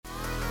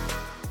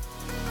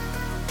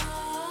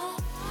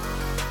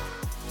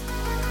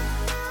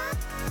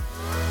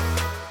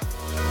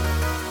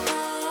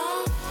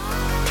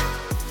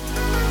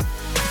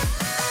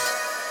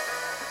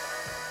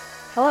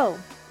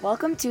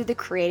Welcome to the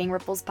Creating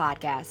Ripples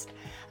podcast.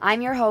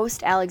 I'm your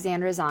host,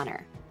 Alexandra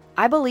Zahner.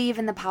 I believe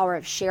in the power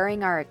of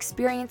sharing our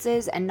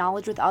experiences and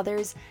knowledge with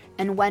others,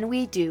 and when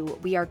we do,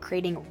 we are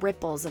creating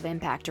ripples of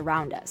impact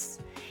around us.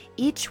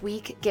 Each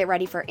week, get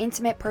ready for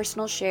intimate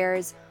personal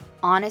shares,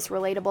 honest,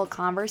 relatable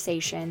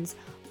conversations,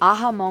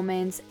 aha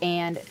moments,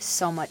 and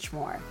so much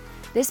more.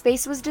 This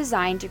space was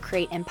designed to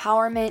create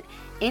empowerment,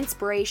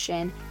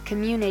 inspiration,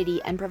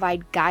 community, and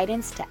provide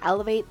guidance to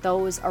elevate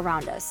those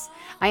around us.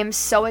 I am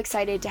so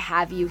excited to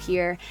have you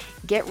here.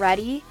 Get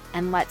ready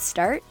and let's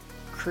start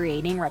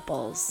creating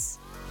ripples.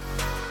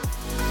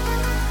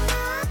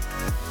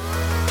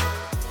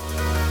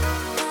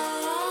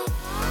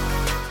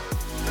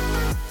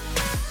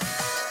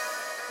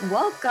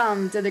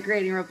 Welcome to the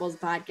Creating Ripples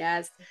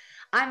podcast.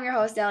 I'm your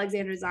host,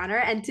 Alexandra Zahner,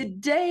 and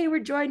today we're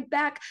joined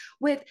back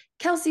with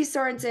Kelsey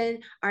Sorensen,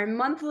 our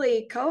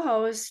monthly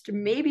co-host,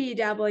 maybe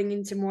dabbling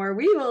into more.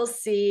 We will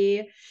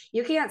see.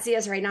 You can't see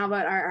us right now,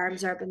 but our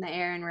arms are up in the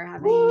air and we're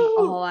having a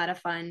whole lot of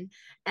fun.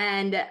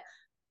 And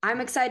I'm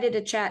excited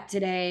to chat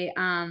today.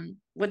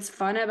 What's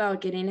fun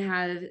about getting to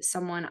have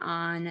someone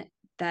on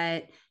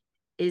that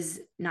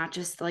is not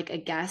just like a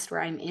guest where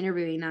I'm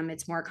interviewing them,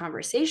 it's more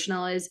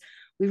conversational, is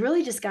we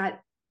really just got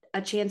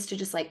a chance to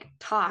just like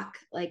talk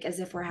like as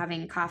if we're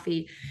having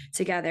coffee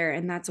together.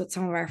 And that's what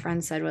some of our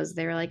friends said, was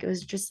they were like, it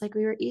was just like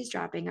we were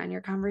eavesdropping on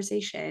your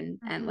conversation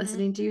and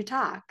listening to you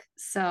talk.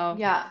 So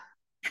yeah,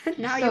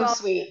 now so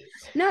sweet.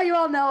 Now you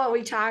all know what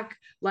we talk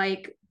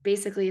like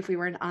basically if we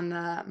weren't on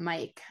the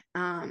mic.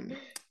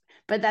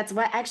 But that's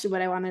what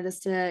I wanted us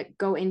to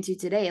go into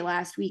today.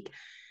 Last week,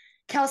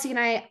 Kelsey and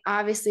I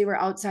obviously were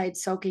outside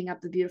soaking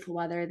up the beautiful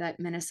weather that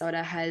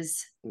Minnesota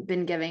has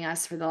been giving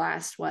us for the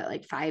last,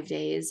 5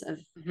 days of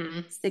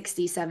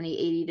 60, 70,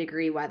 80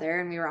 degree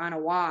weather. And we were on a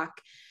walk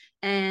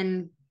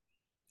and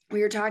we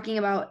were talking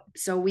about,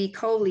 so we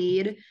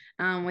co-lead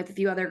with a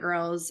few other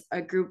girls,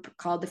 a group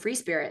called the Free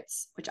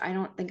Spirits, which I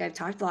don't think I've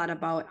talked a lot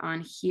about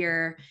on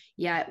here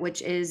yet,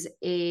 which is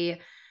a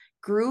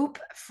group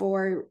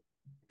for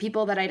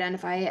people that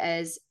identify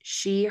as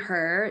she,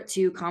 her,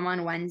 to come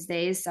on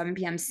Wednesdays, 7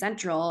 p.m.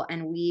 Central,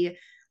 and we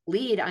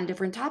lead on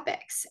different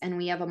topics. And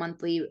we have a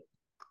monthly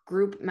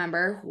group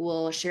member who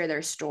will share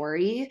their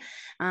story.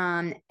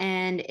 And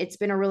it's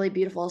been a really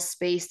beautiful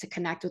space to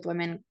connect with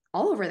women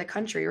all over the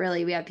country,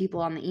 really. We have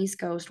people on the East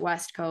Coast,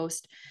 West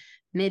Coast,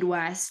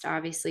 Midwest,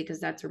 obviously,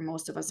 because that's where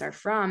most of us are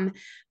from.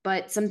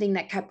 But something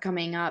that kept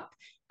coming up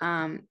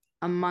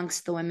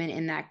amongst the women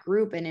in that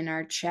group and in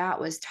our chat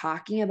was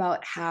talking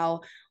about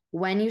how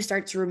when you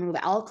start to remove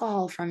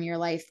alcohol from your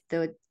life,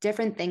 the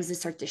different things that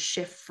start to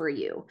shift for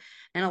you.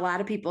 And a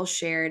lot of people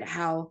shared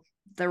how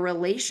the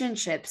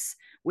relationships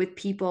with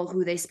people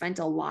who they spent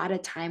a lot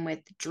of time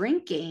with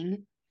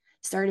drinking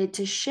started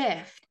to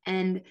shift.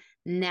 And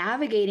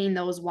navigating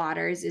those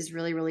waters is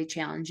really, really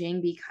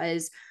challenging,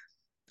 because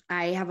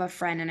I have a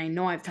friend, and I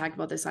know I've talked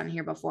about this on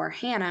here before,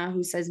 Hannah,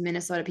 who says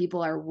Minnesota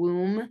people are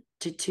womb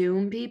to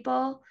tomb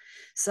people.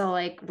 So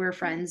like we're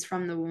friends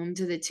from the womb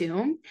to the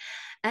tomb.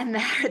 And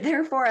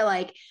therefore,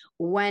 like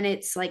when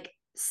it's like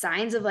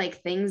signs of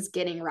like things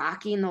getting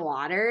rocky in the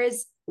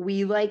waters,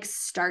 we like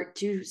start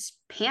to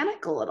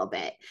panic a little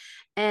bit.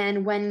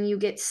 And when you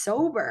get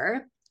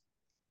sober,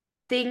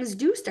 things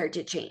do start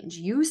to change.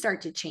 You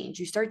start to change,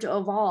 you start to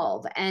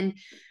evolve. And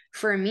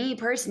for me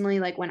personally,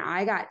 like when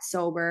I got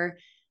sober,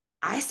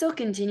 I still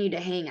continue to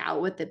hang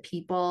out with the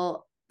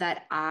people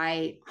that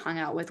I hung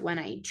out with when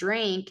I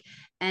drank.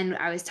 And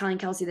I was telling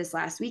Kelsey this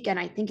last weekend,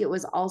 I think it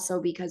was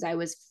also because I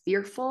was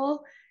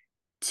fearful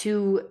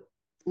to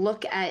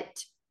look at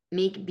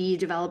be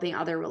developing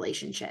other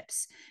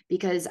relationships,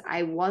 because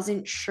I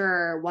wasn't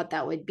sure what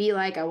that would be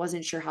like. I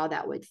wasn't sure how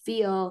that would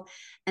feel.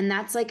 And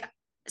that's like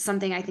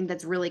something I think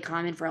that's really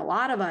common for a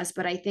lot of us.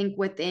 But I think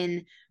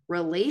within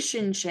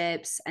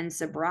relationships and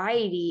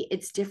sobriety,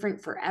 it's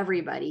different for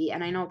everybody.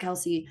 And I know,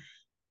 Kelsey,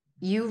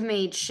 you've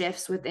made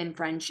shifts within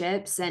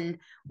friendships, and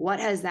what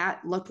has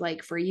that looked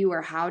like for you?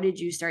 Or how did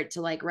you start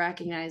to like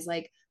recognize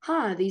like,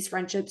 these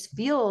friendships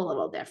feel a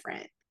little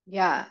different?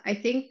 Yeah, I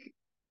think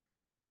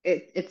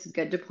it's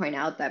good to point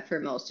out that for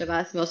most of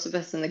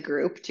us in the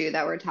group too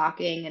that we're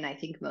talking, and I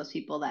think most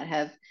people that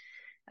have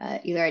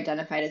either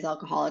identified as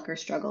alcoholic or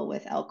struggle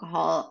with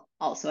alcohol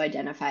also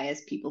identify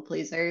as people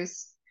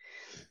pleasers.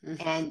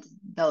 And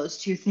those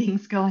two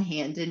things go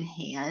hand in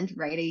hand,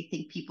 right? I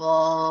think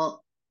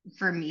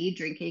for me,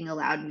 drinking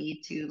allowed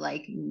me to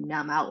like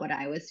numb out what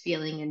I was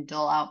feeling and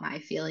dull out my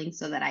feelings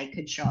so that I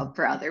could show up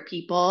for other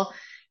people,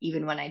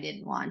 even when I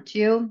didn't want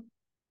to.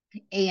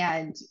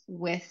 And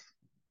with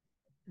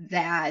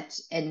that,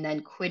 and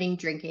then quitting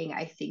drinking,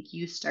 I think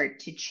you start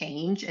to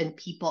change, and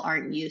people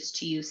aren't used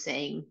to you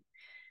saying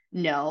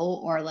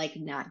no, or like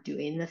not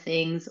doing the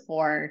things,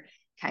 or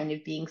kind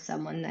of being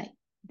someone that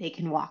they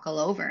can walk all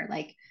over.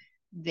 Like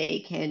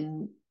they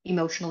can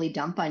emotionally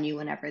dump on you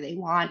whenever they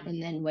want.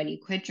 And then when you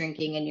quit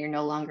drinking and you're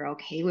no longer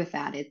okay with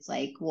that, it's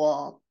like,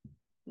 well,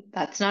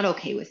 that's not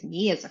okay with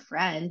me as a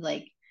friend.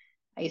 Like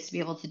I used to be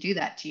able to do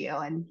that to you.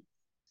 And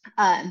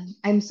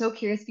I'm so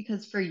curious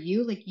because for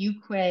you, like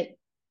you quit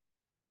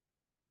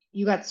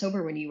you got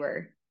sober when you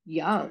were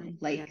young.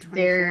 20, yeah, Like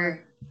 24.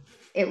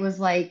 it was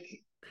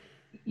like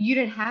you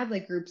didn't have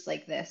like groups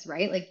like this,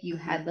 right? Like you Mm-hmm.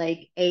 had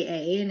like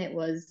AA, and it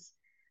was,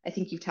 I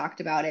think you've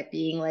talked about it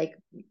being like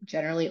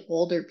generally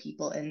older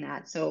people in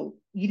that. So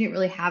you didn't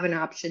really have an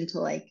option to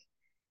like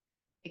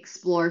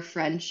explore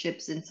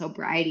friendships and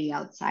sobriety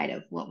outside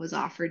of what was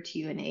offered to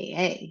you in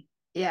AA.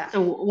 Yeah.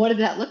 So what did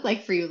that look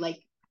like for you? Like,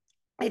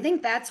 I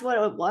think that's what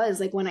it was.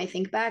 Like when I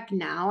think back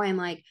now, I'm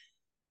like,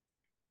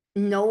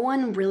 no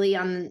one really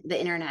on the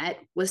internet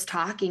was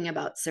talking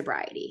about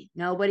sobriety.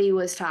 Nobody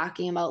was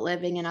talking about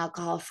living an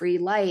alcohol free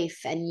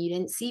life. And you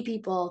didn't see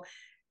people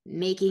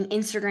making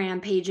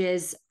Instagram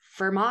pages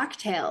for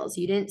mocktails.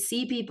 You didn't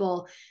see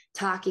people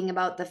talking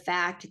about the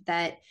fact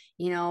that,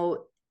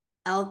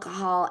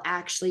 alcohol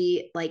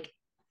actually like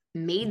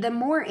made them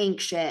more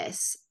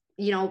anxious.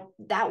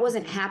 That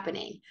wasn't mhm,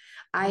 happening.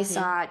 I mhm,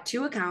 saw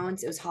two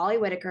accounts. It was Holly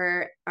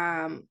Whitaker,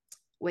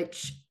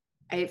 which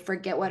I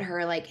forget what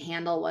her like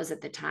handle was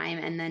at the time.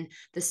 And then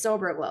the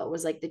Sober Glow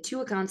was like the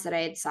two accounts that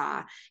I had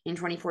saw in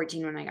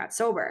 2014 when I got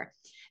sober.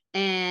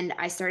 And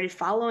I started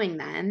following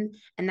them,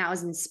 and that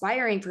was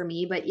inspiring for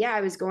me. But yeah, I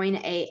was going to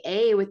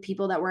AA with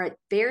people that were at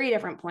very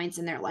different points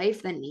in their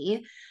life than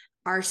me.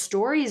 Our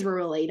stories were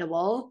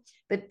relatable,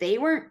 but they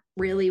weren't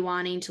really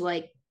wanting to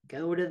like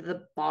go to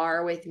the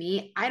bar with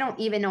me. I don't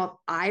even know if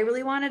I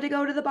really wanted to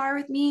go to the bar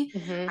with me.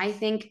 mhm, I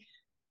think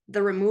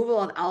the removal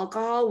of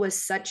alcohol was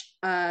such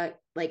a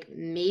like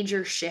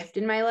major shift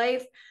in my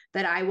life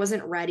that I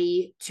wasn't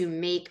ready to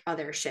make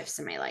other shifts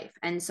in my life.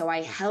 And so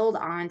I held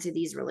on to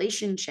these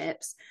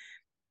relationships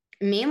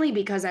mainly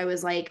because I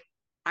was like,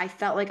 I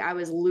felt like I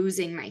was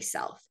losing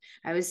myself.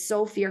 I was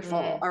so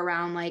fearful mm,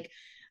 around like,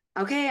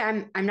 okay,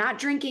 I'm not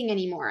drinking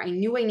anymore. I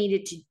knew I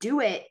needed to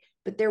do it,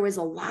 but there was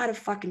a lot of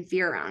fucking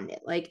fear around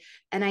it. Like,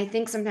 and I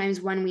think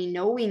sometimes when we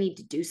know we need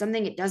to do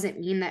something, it doesn't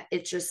mean that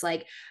it's just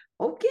like,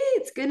 okay,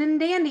 it's good and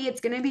dandy.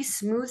 It's going to be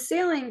smooth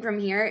sailing from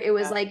here. It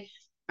was yeah, like,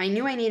 I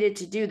knew I needed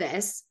to do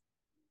this.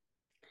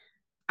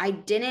 I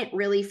didn't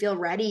really feel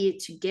ready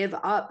to give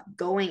up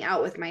going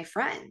out with my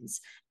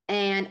friends.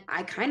 And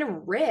I kind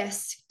of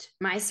risked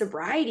my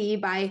sobriety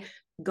by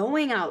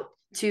going out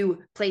to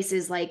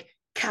places like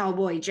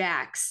Cowboy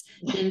Jack's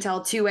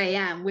until 2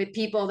 a.m. with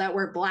people that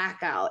were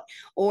blackout,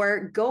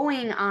 or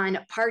going on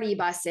party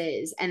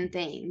buses and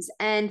things.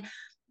 And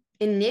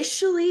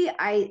initially,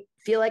 I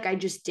feel like I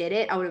just did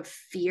it out of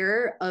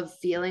fear of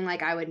feeling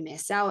like I would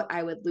miss out.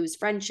 I would lose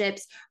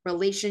friendships,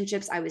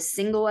 relationships. I was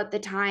single at the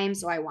time,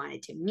 so I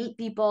wanted to meet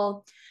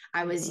people.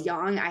 I was mhm,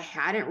 young. I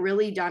hadn't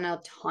really done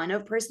a ton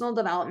of personal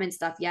development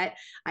stuff yet.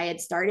 I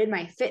had started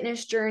my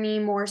fitness journey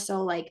more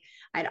so like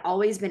I'd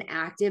always been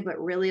active, but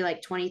really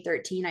like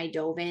 2013, I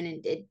dove in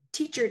and did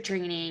teacher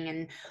training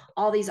and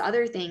all these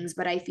other things.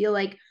 But I feel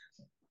like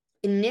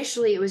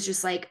initially it was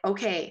just like,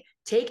 okay,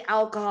 take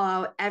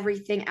alcohol out,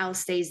 everything else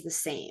stays the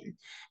same.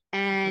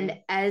 And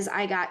mhm, as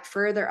I got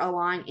further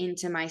along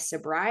into my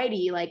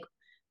sobriety, like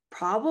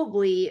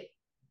probably,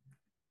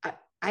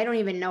 I don't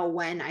even know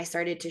when I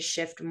started to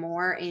shift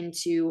more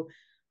into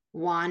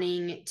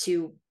wanting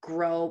to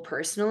grow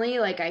personally.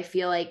 Like I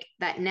feel like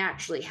that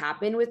naturally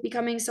happened with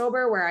becoming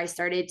sober, where I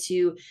started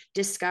to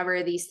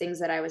discover these things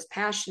that I was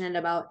passionate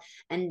about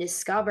and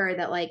discover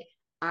that like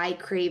I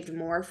craved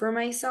more for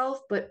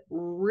myself. But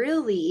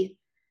really,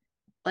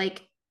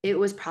 like it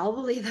was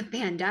probably the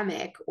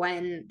pandemic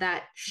when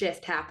that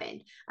shift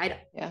happened. I'd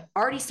yeah,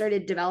 already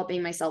started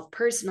developing myself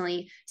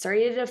personally,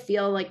 started to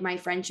feel like my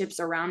friendships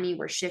around me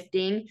were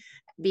shifting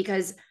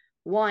because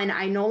one,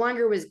 I no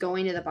longer was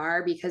going to the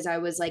bar because I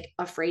was like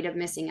afraid of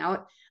missing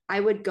out. I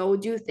would go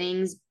do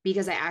things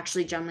because I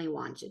actually genuinely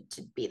wanted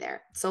to be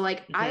there. So,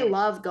 like, I mhm,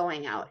 love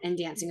going out and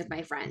dancing with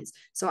my friends.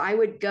 So, I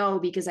would go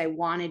because I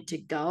wanted to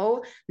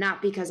go,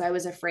 not because I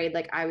was afraid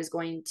like I was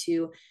going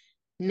to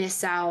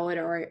miss out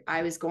or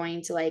I was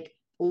going to like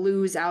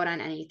lose out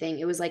on anything.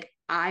 It was like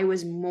I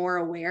was more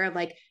aware of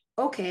like,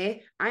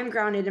 okay, I'm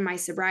grounded in my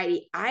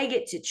sobriety. I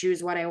get to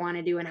choose what I want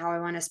to do and how I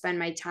want to spend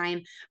my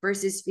time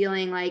versus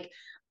feeling like,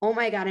 oh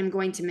my God, I'm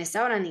going to miss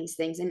out on these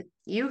things. And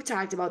you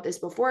talked about this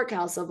before,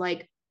 Kels, of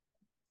like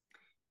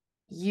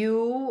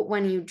you,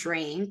 when you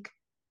drank,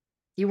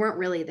 you weren't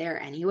really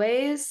there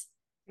anyways.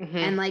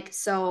 And mhm, like,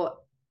 so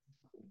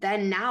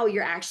then now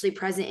you're actually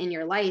present in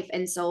your life.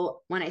 And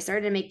so when I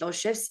started to make those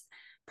shifts,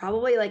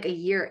 probably like a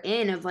year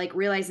in of like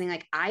realizing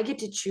like I get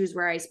to choose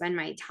where I spend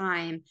my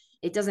time.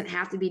 It doesn't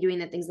have to be doing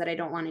the things that I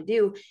don't want to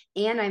do.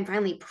 And I'm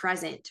finally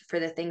present for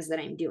the things that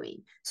I'm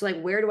doing. So,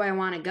 like, where do I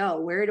want to go?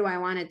 Where do I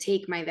want to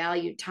take my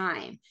valued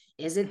time?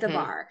 Is it the mhm.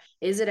 bar?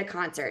 Is it a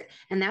concert?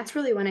 And that's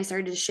really when I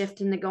started to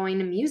shift into going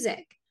to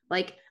music.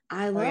 Like,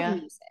 I Oh love yeah,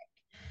 music.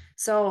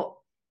 So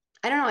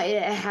I don't know.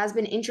 It has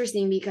been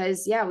interesting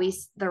because yeah,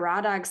 the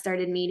Raw Dogs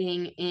started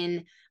meeting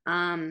in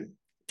um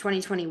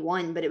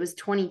 2021, but it was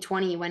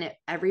 2020 when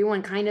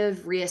everyone kind of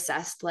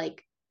reassessed.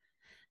 Like,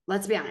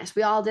 let's be honest,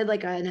 we all did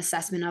like an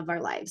assessment of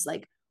our lives.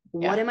 Like,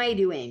 what yeah, am I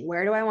doing?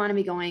 Where do I want to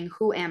be going?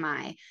 Who am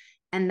I?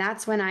 And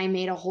that's when I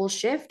made a whole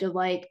shift of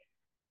like,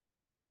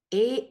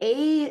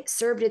 AA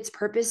served its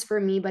purpose for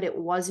me, but it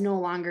was no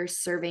longer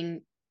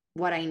serving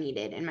what I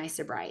needed in my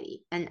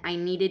sobriety. And I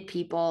needed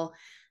people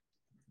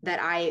that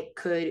I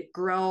could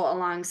grow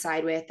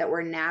alongside with, that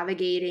were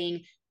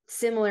navigating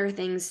similar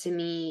things to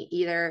me,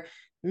 either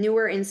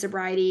newer in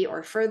sobriety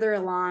or further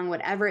along,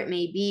 whatever it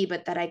may be,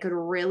 but that I could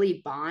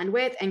really bond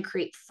with and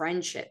create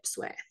friendships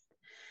with.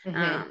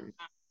 Mm-hmm.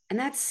 And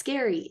that's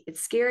scary. It's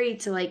scary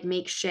to like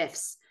make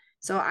shifts.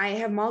 So I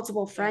have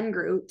multiple friend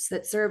groups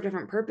that serve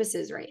different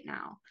purposes right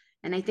now.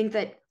 And I think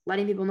that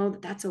letting people know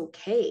that that's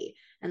okay.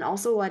 And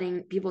also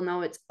letting people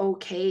know it's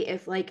okay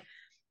if like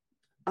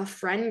a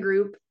friend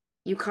group,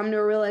 you come to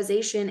a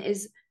realization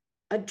is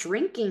a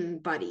drinking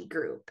buddy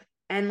group.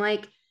 And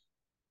like,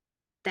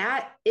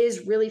 that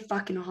is really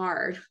fucking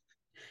hard to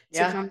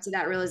Yeah. come to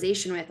that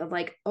realization with, of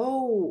like,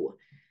 oh,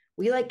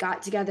 we like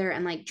got together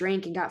and like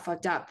drank and got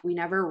fucked up. We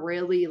never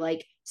really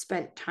like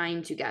spent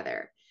time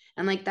together.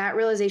 And like that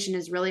realization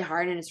is really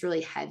hard and it's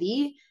really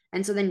heavy.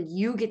 And so then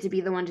you get to be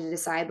the one to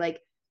decide, like,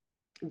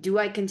 do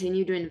I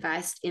continue to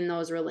invest in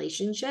those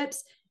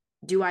relationships?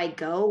 Do I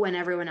go when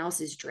everyone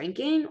else is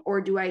drinking? Or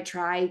do I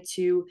try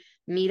to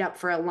meet up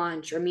for a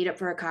lunch or meet up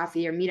for a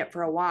coffee or meet up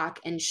for a walk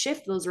and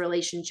shift those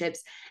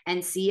relationships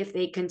and see if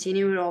they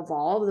continue to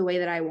evolve the way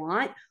that I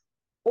want?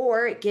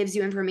 Or it gives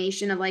you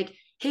information of like,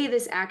 hey,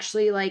 this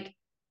actually like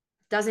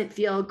doesn't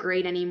feel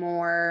great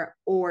anymore.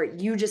 Or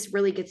you just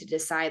really get to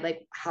decide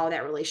like how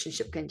that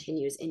relationship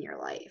continues in your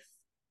life.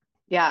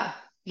 Yeah.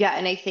 Yeah.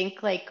 And I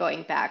think like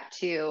going back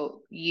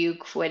to you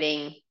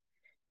quitting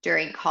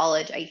during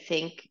college, I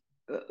think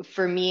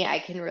for me, I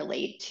can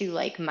relate to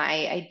like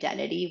my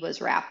identity was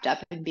wrapped up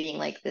in being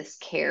like this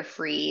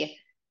carefree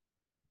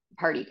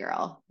party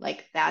girl.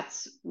 Like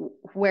that's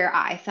where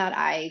I thought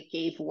I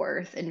gave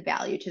worth and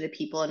value to the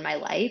people in my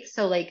life.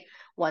 So like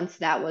once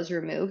that was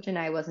removed and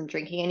I wasn't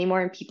drinking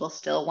anymore and people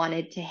still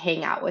wanted to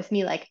hang out with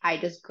me, like I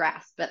just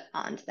grasped it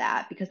onto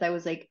that because I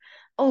was like,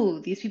 oh,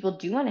 these people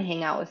do want to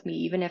hang out with me,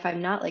 even if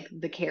I'm not like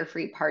the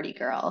carefree party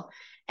girl.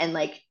 And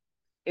like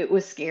it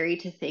was scary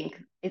to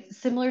think it's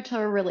similar to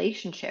a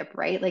relationship,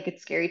 right? Like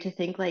it's scary to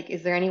think like,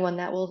 is there anyone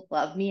that will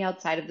love me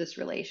outside of this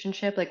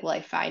relationship? Like, will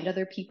I find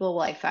other people?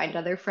 Will I find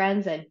other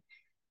friends? And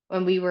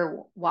when we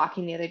were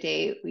walking the other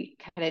day, we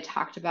kind of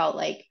talked about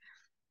like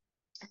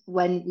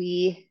when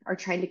we are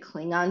trying to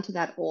cling on to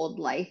that old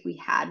life we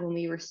had when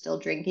we were still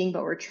drinking,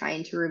 but we're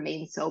trying to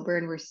remain sober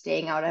and we're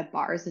staying out at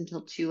bars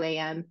until 2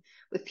 a.m.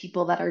 with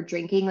people that are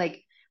drinking,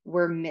 like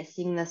we're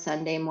missing the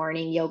Sunday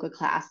morning yoga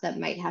class that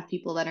might have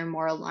people that are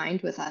more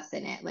aligned with us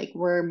in it. Like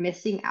we're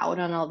missing out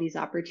on all these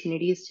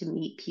opportunities to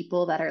meet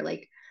people that are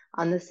like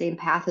on the same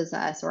path as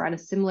us or on a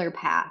similar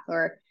path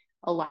or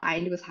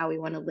aligned with how we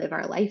want to live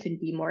our life and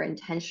be more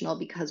intentional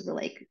because we're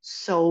like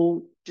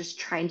so just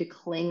trying to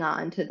cling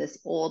on to this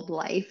old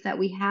life that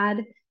we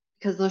had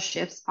because those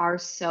shifts are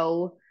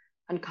so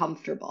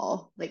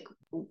uncomfortable. Like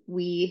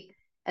we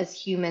as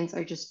humans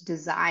are just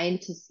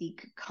designed to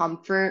seek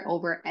comfort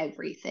over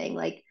everything.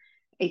 Like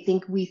I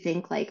think we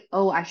think like,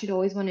 oh, I should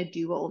always want to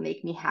do what will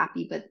make me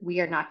happy, but we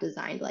are not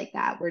designed like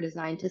that. We're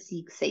designed to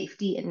seek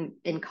safety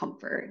and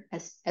comfort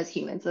as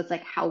humans. That's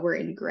like how we're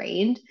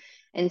ingrained.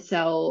 And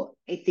so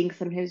I think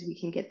sometimes we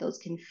can get those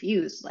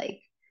confused. Like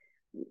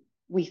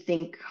we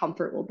think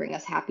comfort will bring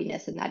us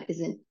happiness, and that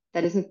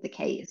isn't the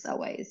case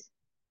always.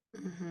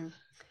 Mm-hmm.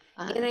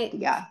 And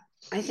Yeah.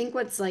 I think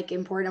what's like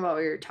important about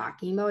what you're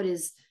talking about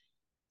is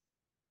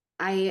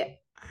I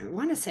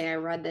want to say I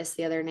read this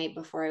the other night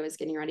before I was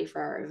getting ready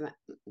for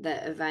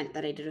the event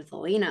that I did with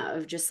Elena,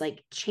 of just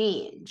like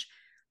change.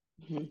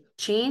 Mhm.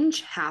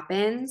 Change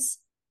happens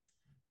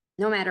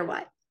no matter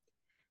what.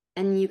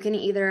 And you can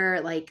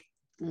either like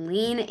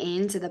lean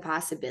into the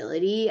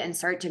possibility and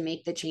start to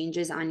make the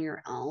changes on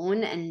your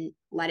own and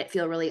let it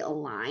feel really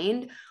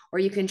aligned, or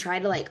you can try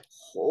to like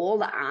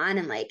hold on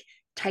and like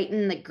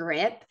tighten the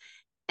grip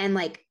and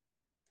like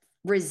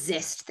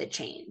resist the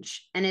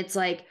change. And it's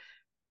like,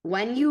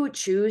 when you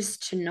choose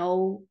to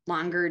no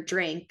longer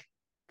drink,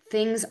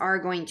 things are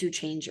going to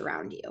change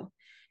around you.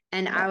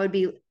 And Yeah.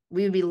 we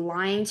would be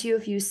lying to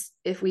you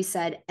if we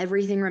said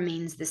everything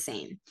remains the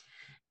same,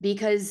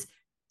 because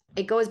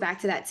it goes back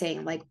to that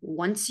saying, like,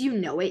 once you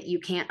know it, you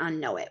can't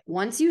unknow it.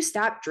 Once you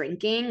stop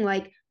drinking,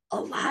 like a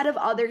lot of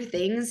other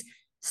things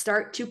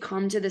start to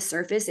come to the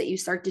surface that you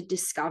start to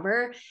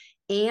discover.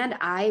 And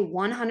I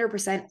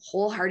 100%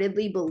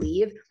 wholeheartedly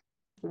believe,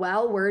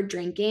 while we're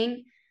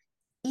drinking,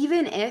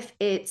 even if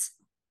it's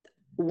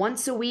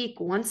once a week,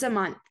 once a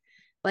month,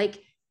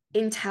 like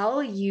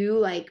until you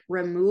like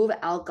remove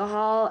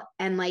alcohol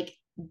and like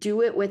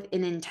do it with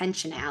an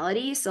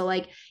intentionality. So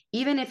like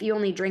even if you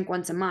only drink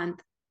once a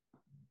month,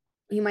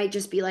 you might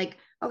just be like,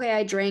 okay,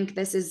 I drink,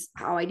 this is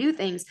how I do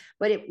things.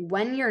 But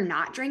when you're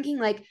not drinking,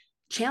 like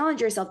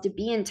challenge yourself to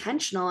be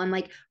intentional and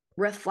like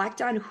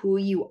reflect on who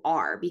you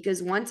are.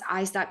 Because once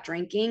I stopped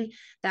drinking,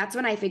 that's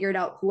when I figured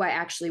out who I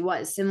actually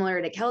was.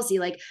 Similar to Kelsey,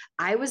 like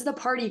I was the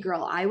party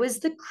girl, I was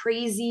the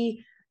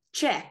crazy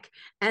chick.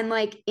 And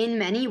like in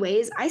many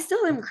ways, I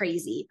still am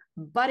crazy,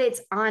 but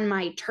it's on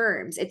my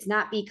terms. It's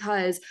not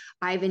because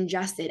I've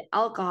ingested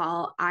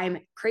alcohol. I'm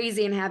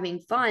crazy and having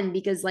fun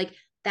because like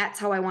that's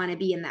how I want to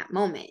be in that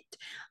moment.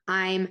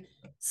 I'm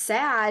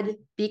sad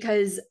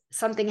because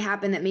something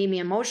happened that made me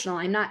emotional.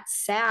 I'm not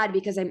sad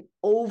because I'm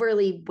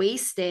overly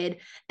wasted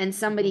and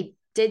somebody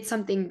did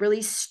something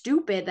really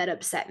stupid that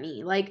upset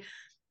me. Like,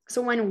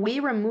 so when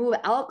we remove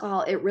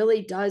alcohol, it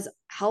really does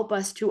help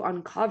us to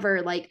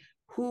uncover like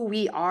who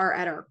we are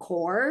at our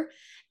core.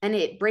 And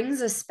it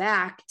brings us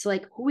back to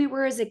like who we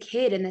were as a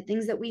kid and the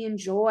things that we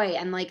enjoy.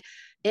 And like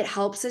it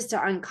helps us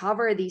to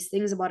uncover these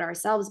things about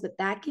ourselves. But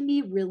that can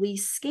be really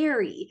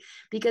scary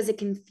because it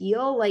can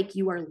feel like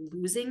you are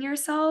losing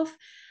yourself.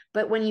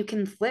 But when you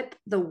can flip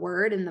the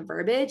word and the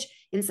verbiage,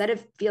 instead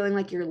of feeling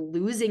like you're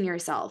losing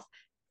yourself,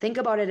 think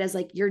about it as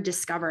like you're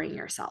discovering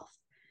yourself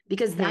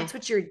because that's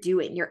what you're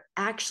doing. You're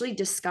actually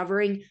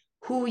discovering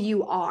who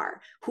you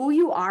are. Who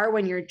you are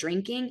when you're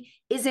drinking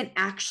isn't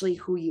actually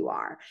who you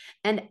are.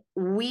 And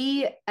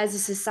we as a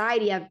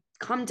society have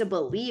come to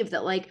believe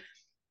that like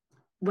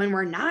when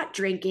we're not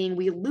drinking,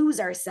 we lose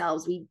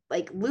ourselves. We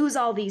like lose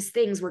all these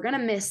things. We're going to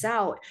miss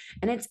out.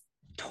 And it's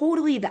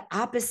totally the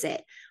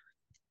opposite.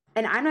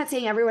 And I'm not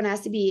saying everyone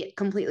has to be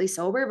completely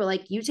sober, but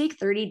like you take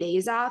 30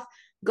 days off,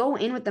 go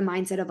in with the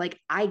mindset of like,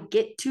 I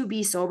get to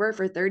be sober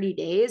for 30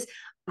 days.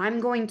 I'm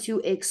going to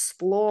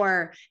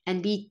explore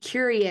and be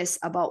curious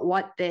about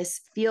what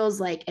this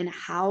feels like and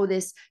how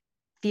this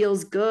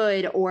feels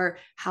good or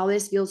how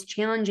this feels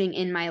challenging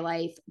in my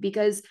life.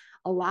 Because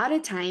a lot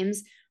of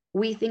times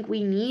we think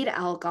we need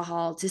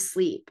alcohol to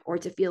sleep or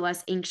to feel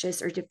less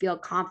anxious or to feel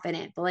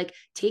confident. But like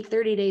take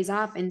 30 days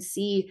off and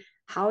see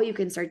how you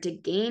can start to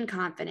gain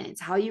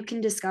confidence, how you can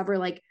discover,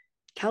 like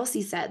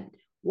Kelsey said,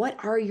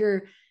 what are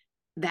your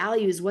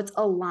values? What's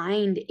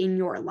aligned in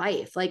your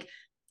life? Like,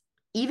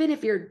 even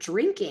if you're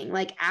drinking,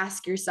 like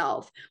ask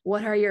yourself,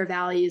 what are your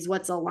values?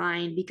 What's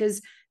aligned?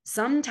 Because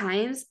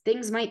sometimes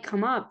things might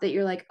come up that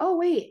you're like, oh,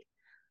 wait,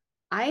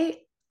 I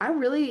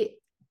really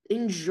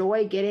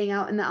enjoy getting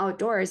out in the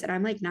outdoors and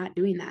I'm like not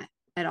doing that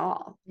at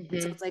all.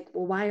 And so it's like,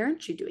 well, why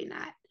aren't you doing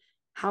that?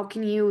 How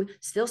can you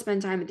still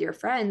spend time with your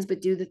friends,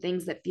 but do the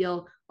things that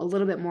feel a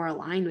little bit more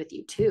aligned with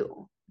you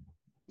too?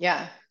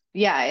 Yeah.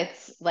 Yeah.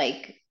 It's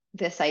like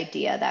this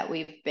idea that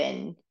we've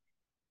been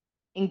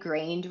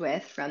ingrained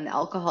with from the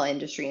alcohol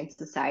industry and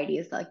society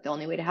is like the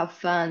only way to have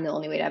fun, the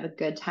only way to have a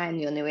good time,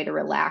 the only way to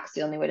relax,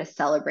 the only way to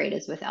celebrate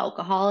is with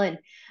alcohol.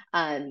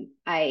 And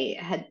I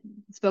had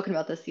spoken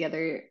about this the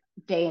other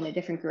day in a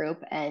different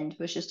group and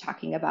was just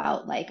talking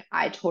about like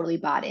I totally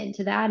bought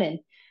into that. And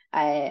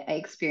I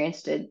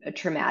experienced a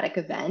traumatic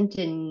event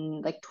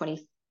in like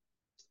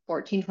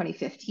 2014,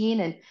 2015.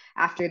 And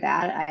after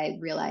that, I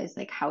realized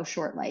like how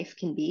short life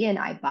can be. And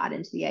I bought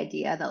into the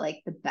idea that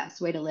like the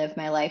best way to live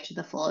my life to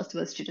the fullest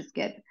was to just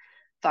get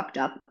fucked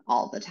up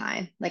all the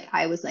time. Like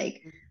I was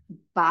like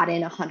bought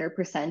in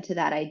 100% to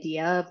that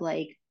idea of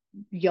like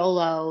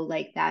YOLO,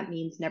 like that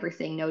means never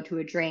saying no to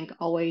a drink,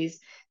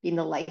 always being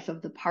the life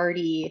of the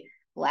party,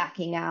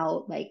 blacking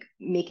out, like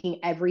making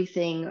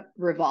everything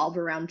revolve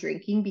around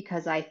drinking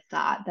because I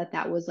thought that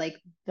that was like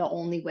the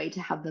only way to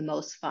have the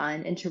most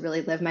fun and to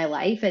really live my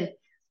life. And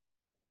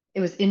it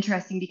was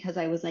interesting because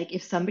I was like,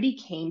 if somebody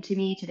came to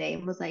me today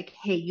and was like,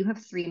 hey, you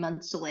have 3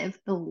 months to live,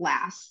 the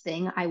last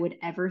thing I would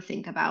ever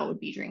think about would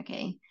be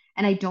drinking.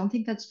 And I don't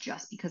think that's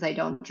just because I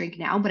don't drink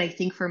now, but I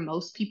think for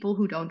most people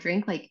who don't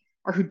drink, like,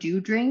 or who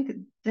do drink,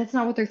 that's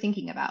not what they're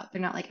thinking about.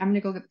 They're not like, I'm going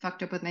to go get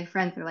fucked up with my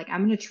friends. They're like,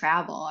 I'm going to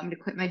travel. I'm going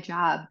to quit my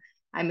job.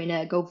 I'm going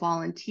to go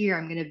volunteer.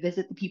 I'm going to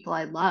visit the people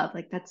I love.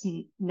 Like, that's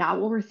not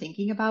what we're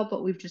thinking about,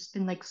 but we've just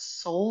been like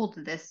sold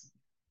this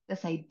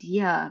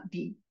idea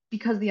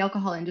because the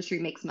alcohol industry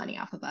makes money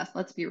off of us.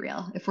 Let's be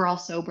real. If we're all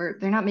sober,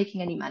 they're not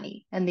making any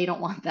money and they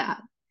don't want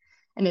that.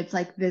 And it's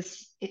like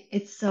this,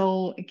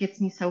 it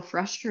gets me so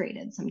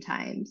frustrated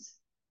sometimes.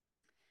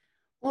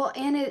 Well,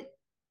 and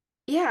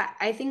yeah,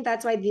 I think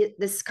that's why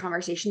this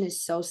conversation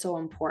is so, so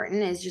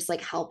important is just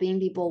like helping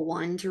people,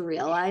 one, to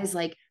realize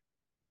like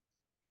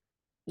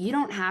you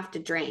don't have to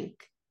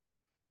drink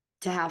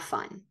to have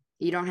fun.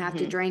 You don't have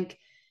to Mm-hmm. drink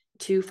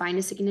to find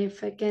a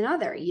significant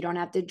other. You don't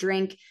have to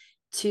drink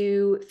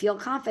to feel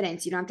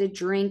confidence. You don't have to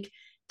drink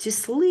to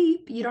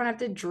sleep. You don't have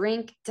to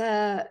drink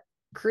to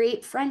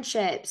create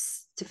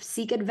friendships, to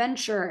seek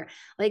adventure.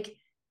 Like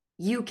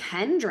you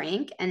can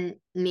drink and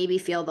maybe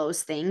feel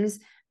those things,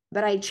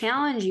 but I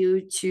challenge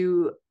you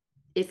to,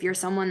 if you're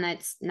someone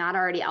that's not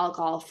already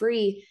alcohol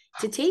free,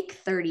 to take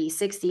 30,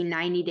 60,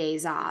 90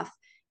 days off,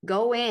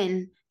 go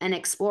in and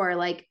explore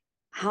like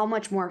how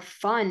much more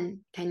fun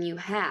can you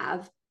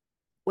have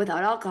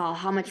without alcohol?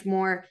 How much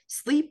more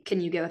sleep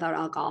can you get without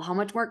alcohol? How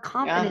much more Yeah.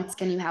 confidence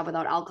can you have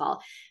without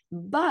alcohol?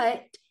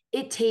 But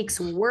it takes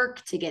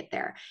work to get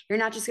there. You're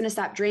not just going to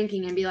stop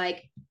drinking and be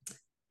like,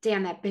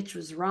 damn, that bitch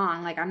was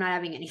wrong. Like, I'm not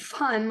having any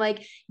fun.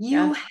 Like, you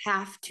Yeah.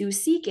 have to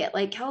seek it.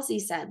 Like Kelsey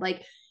said,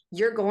 like,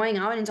 you're going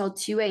out until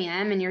 2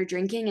 a.m. and you're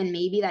drinking, and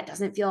maybe that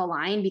doesn't feel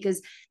aligned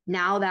because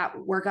now that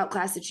workout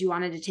class that you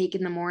wanted to take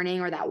in the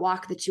morning or that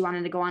walk that you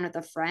wanted to go on with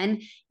a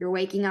friend, you're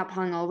waking up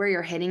hungover,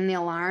 you're hitting the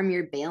alarm,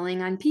 you're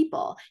bailing on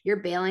people,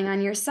 you're bailing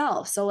on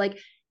yourself. So like,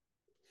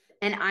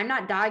 and I'm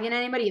not dogging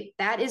anybody. If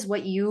that is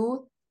what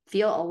you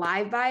feel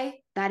alive by,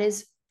 that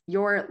is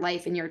your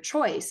life and your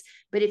choice.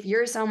 But if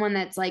you're someone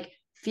that's like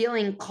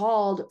feeling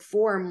called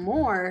for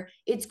more,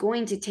 it's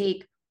going to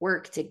take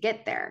work to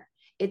get there.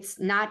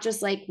 It's not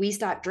just like we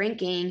stopped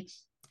drinking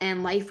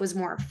and life was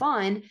more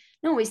fun.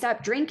 No, we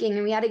stopped drinking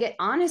and we had to get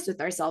honest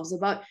with ourselves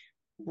about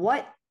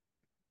what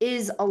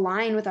is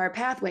aligned with our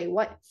pathway,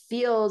 what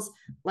feels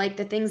like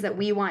the things that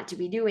we want to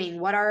be doing,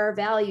 what are our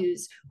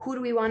values, who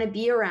do we want to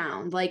be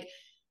around. Like,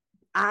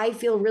 I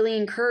feel really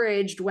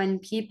encouraged when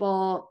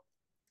people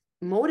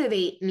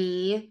motivate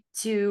me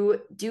to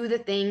do the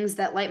things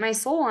that light my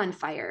soul on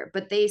fire,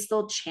 but they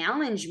still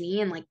challenge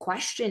me and like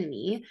question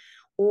me.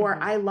 Or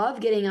Mm-hmm. I love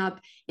getting up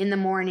in the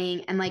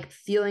morning and like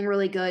feeling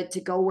really good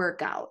to go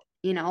work out.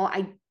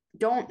 I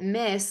don't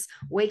miss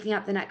waking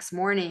up the next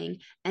morning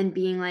and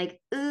being like,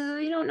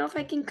 I don't know if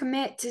I can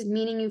commit to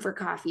meeting you for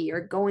coffee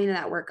or going to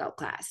that workout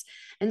class.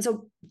 And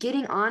so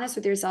getting honest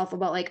with yourself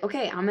about like,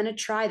 okay, I'm going to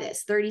try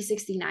this 30,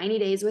 60, 90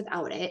 days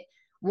without it.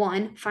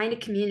 One, find a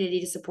community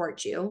to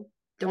support you.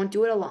 Don't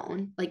do it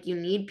alone. Like, you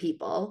need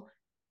people.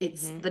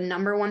 It's Mm-hmm. the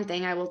number one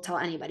thing I will tell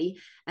anybody.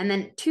 And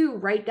then two,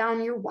 write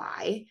down your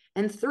why.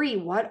 And three,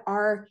 what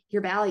are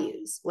your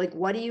values? Like,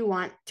 what do you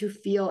want to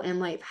feel in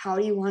life? How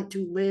do you want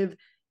to live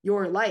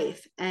your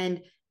life?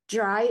 And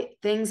try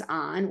things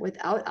on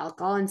without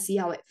alcohol and see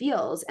how it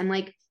feels. And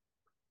like,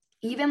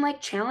 even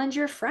like challenge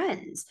your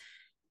friends.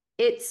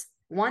 It's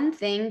one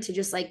thing to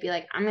just like be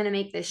like, I'm going to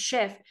make this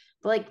shift,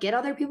 but like get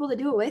other people to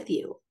do it with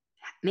you.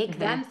 Make Mm-hmm.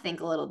 them think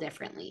a little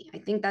differently. I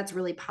think that's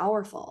really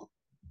powerful.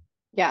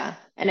 Yeah.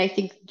 And I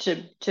think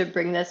to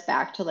bring this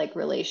back to like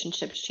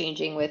relationships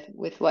changing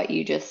with what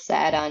you just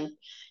said on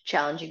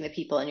challenging the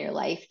people in your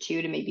life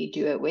too to maybe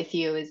do it with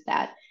you is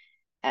that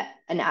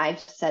and I've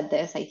said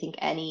this, I think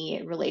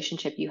any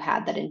relationship you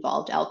had that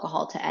involved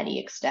alcohol to any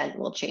extent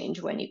will change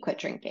when you quit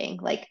drinking.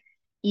 Like,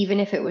 even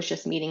if it was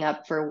just meeting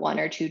up for one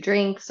or two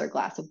drinks or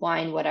glass of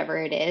wine, whatever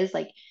it is,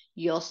 like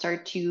you'll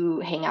start to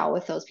hang out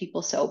with those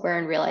people sober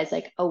and realize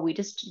like, oh, we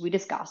just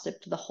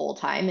gossiped the whole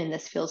time and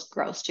this feels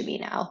gross to me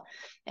now.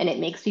 And it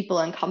makes people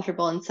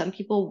uncomfortable. And some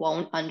people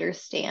won't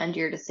understand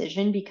your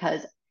decision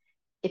because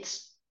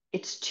it's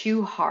it's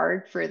too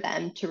hard for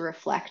them to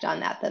reflect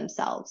on that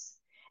themselves.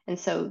 And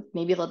so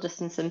maybe they'll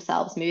distance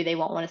themselves. Maybe they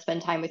won't want to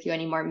spend time with you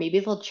anymore. Maybe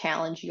they'll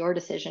challenge your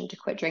decision to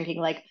quit drinking.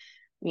 Like,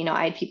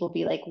 I had people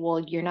be like, well,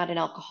 you're not an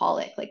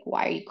alcoholic. Like,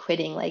 why are you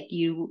quitting? Like,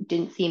 you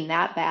didn't seem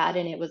that bad.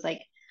 And it was like,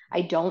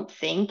 I don't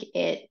think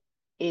it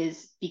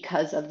is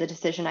because of the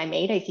decision I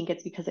made. I think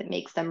it's because it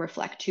makes them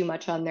reflect too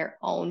much on their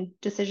own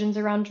decisions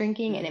around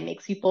drinking and it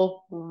makes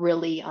people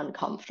really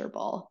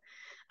uncomfortable.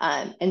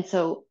 And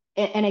so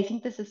and I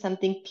think this is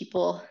something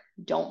people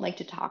don't like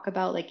to talk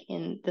about, like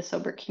in the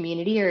sober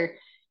community, or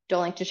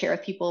don't like to share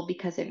with people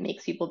because it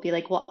makes people be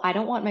like, well, I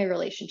don't want my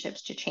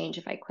relationships to change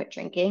if I quit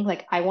drinking.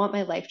 Like, I want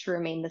my life to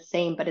remain the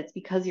same, but it's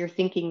because you're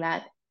thinking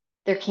that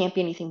there can't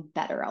be anything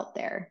better out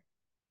there.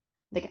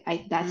 Like,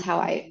 that's how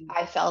Mm-hmm.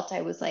 I felt.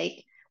 I was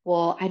like,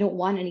 well, I don't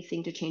want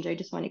anything to change. I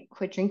just want to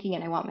quit drinking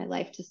and I want my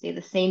life to stay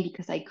the same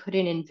because I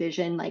couldn't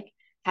envision like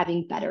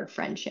having better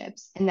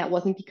friendships. And that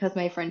wasn't because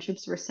my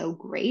friendships were so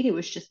great. It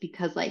was just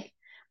because like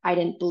I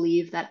didn't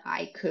believe that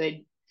I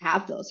could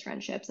have those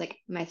friendships. Like,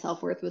 my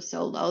self-worth was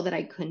so low that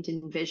I couldn't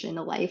envision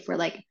a life where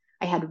like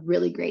I had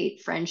really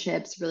great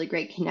friendships, really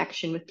great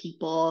connection with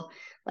people,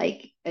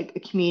 like a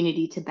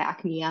community to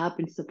back me up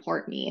and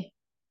support me.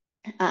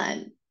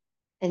 Um,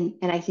 and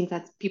I think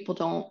that's people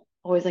don't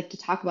always like to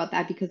talk about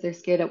that because they're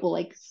scared it will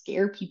like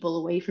scare people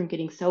away from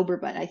getting sober.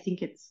 But I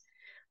think it's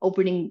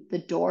opening the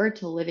door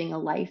to living a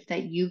life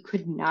that you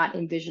could not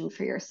envision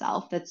for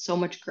yourself. That's so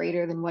much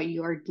greater than what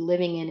you are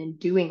living in and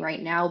doing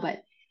right now,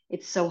 but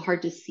it's so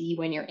hard to see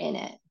when you're in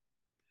it.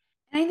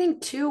 And I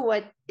think too,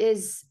 what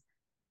is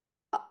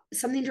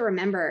something to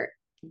remember,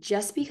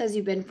 just because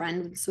you've been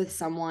friends with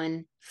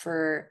someone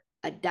for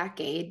a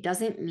decade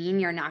doesn't mean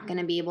you're not going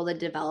to be able to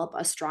develop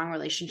a strong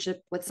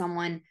relationship with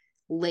someone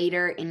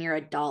later in your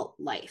adult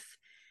life.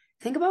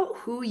 Think about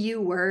who you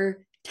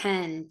were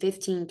 10,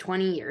 15,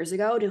 20 years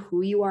ago to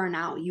who you are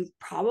now. You've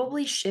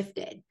probably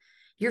shifted.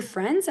 Your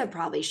friends have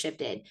probably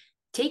shifted.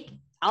 Take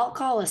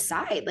alcohol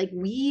aside, like,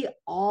 we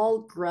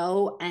all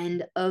grow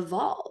and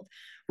evolve.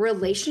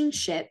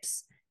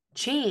 Relationships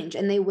change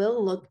and they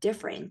will look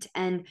different.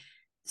 And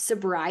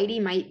sobriety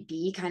might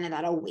be kind of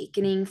that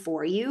awakening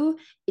for you.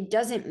 It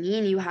doesn't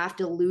mean you have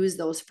to lose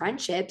those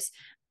friendships,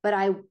 but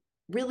I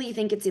really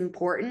think it's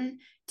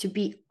important to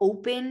be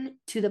open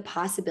to the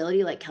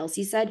possibility, like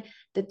Kelsey said,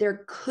 that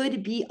there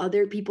could be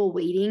other people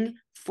waiting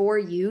for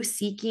you,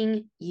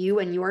 seeking you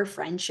and your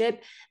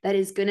friendship, that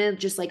is going to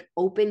just like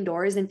open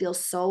doors and feel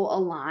so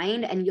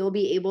aligned. And you'll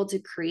be able to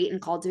create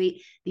and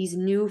cultivate these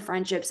new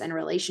friendships and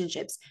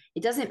relationships.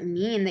 It doesn't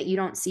mean that you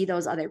don't see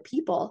those other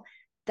people.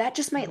 that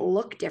just might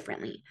look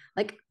differently.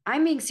 Like,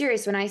 I'm being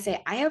serious when I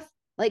say I have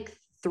like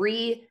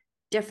 3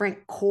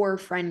 different core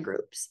friend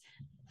groups.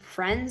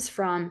 Friends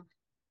from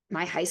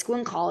my high school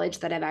and college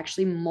that I've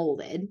actually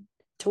molded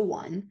to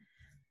one.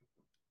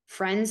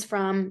 Friends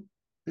from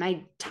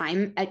my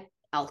time at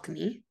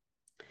Alchemy,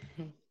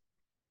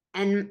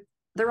 and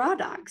the Raw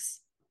Dogs.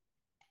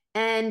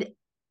 And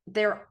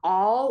they're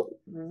all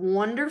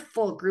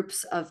wonderful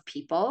groups of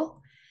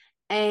people.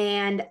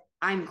 And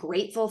I'm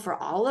grateful for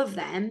all of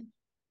them.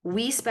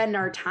 We spend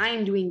our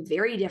time doing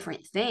very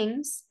different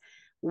things.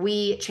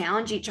 We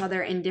challenge each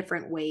other in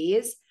different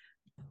ways.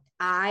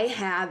 I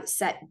have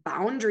set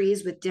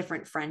boundaries with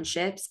different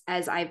friendships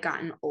as I've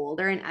gotten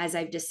older and as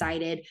I've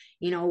decided,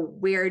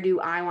 where do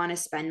I want to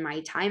spend my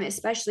time,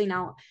 especially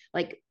now,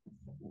 like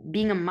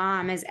being a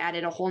mom has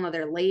added a whole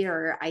nother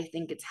layer. I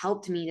think it's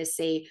helped me to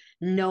say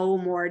no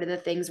more to the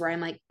things where I'm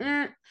like,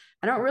 I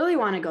don't really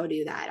want to go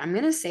do that. I'm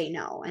going to say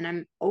no. And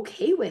I'm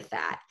okay with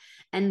that.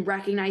 And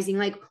recognizing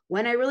like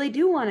when I really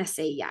do want to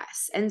say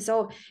yes. And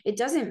so it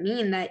doesn't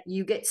mean that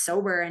you get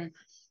sober and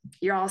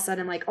you're all of a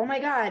sudden like, oh my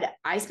God,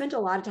 I spent a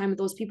lot of time with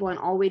those people and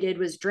all we did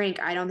was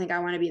drink. I don't think I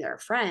want to be their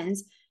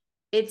friends.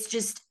 It's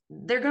just,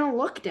 they're going to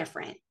look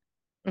different.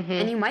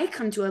 And you might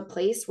come to a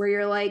place where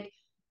you're like,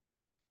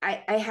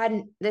 I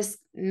had this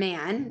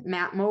man,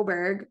 Matt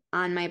Moberg,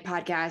 on my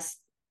podcast,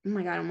 oh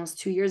my God, almost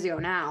 2 years ago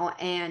now.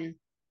 And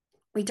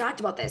we talked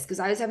about this because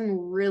I was having a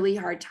really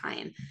hard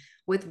time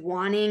with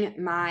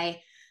wanting my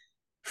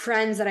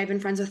friends that I've been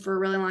friends with for a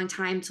really long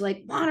time to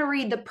like want to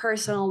read the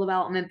personal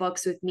development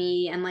books with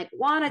me and like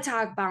want to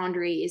talk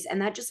boundaries.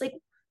 And that just like,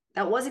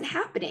 that wasn't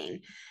happening.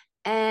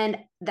 And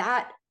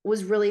that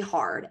was really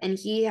hard. And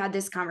he had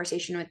this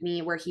conversation with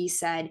me where he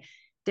said,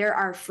 there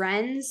are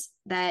friends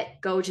that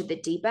go to the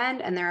deep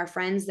end and there are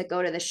friends that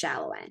go to the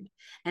shallow end.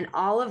 And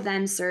all of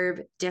them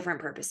serve different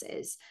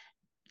purposes.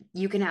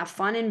 You can have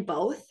fun in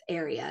both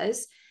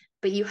areas,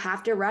 but you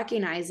have to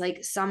recognize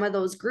like some of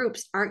those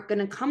groups aren't going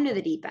to come to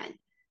the deep end.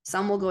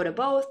 Some will go to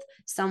both,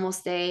 some will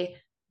stay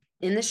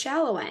in the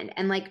shallow end.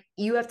 And like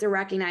you have to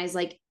recognize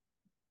like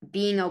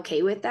being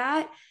okay with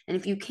that. And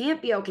if you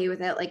can't be okay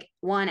with it, like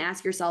 1,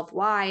 ask yourself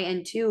why,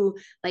 and 2,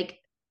 like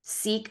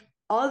seek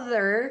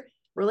other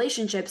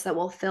relationships that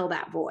will fill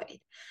that void.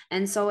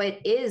 And so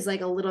it is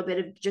like a little bit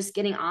of just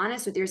getting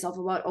honest with yourself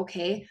about,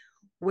 okay,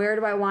 where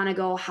do I want to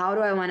go? How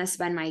do I want to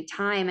spend my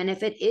time? And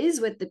if it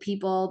is with the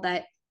people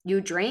that you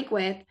drank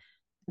with,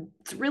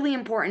 it's really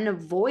important to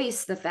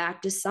voice the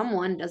fact to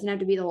someone, doesn't have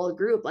to be the whole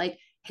group, like,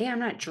 hey, I'm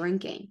not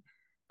drinking.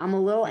 I'm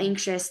a little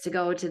anxious to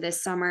go to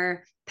this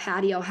summer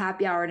patio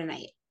happy hour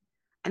tonight.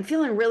 I'm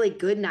feeling really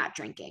good not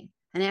drinking.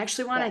 And I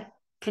actually want to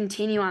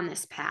continue on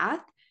this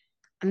path.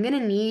 I'm going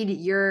to need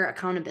your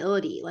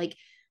accountability. Like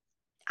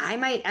I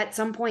might at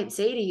some point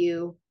say to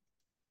you,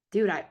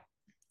 dude,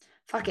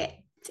 fuck it.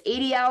 It's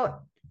 80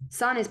 out.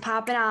 Sun is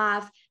popping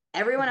off.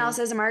 Everyone else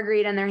has a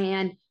margarita in their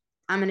hand.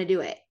 I'm going to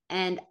do it.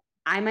 And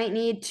I might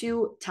need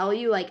to tell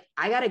you, like,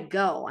 I got to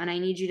go. And I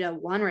need you to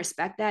 1,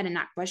 respect that and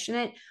not question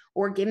it,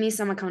 or give me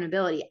some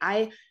accountability.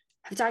 I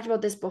have talked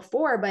about this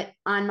before, but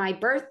on my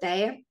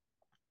birthday,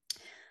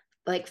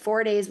 like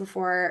 4 days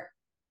before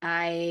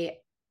I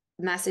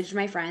messaged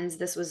my friends,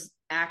 this was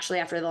actually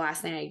after the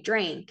last night I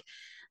drank,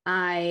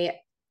 I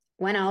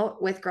went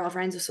out with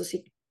girlfriends. It was supposed to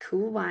be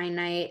cool wine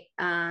night.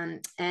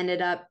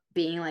 Ended up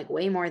being like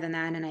way more than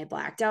that. And I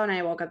blacked out and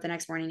I woke up the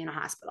next morning in a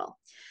hospital.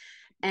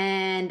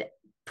 And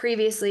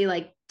previously,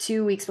 like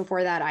 2 weeks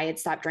before that, I had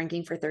stopped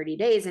drinking for 30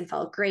 days and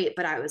felt great.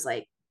 But I was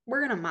like,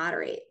 we're going to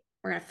moderate.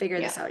 We're going to figure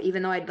this out,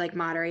 even though I'd like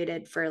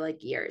moderated for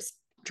like years,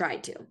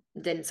 tried to,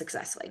 didn't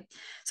successfully.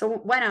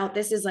 So went out.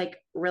 This is like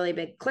really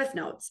big cliff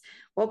notes.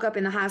 Woke up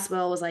in the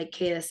hospital, was like,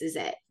 okay, this is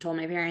it. Told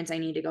my parents I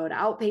need to go to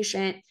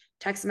outpatient,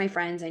 texted my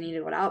friends I need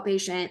to go to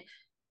outpatient,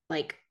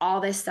 like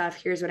all this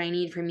stuff. Here's what I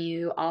need from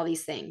you, all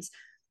these things.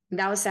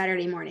 That was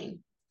Saturday morning.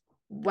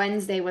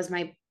 Wednesday was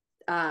my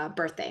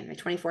birthday, my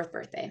 24th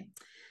birthday.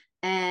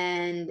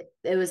 And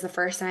it was the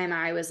first time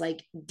I was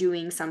like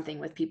doing something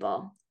with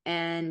people.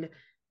 And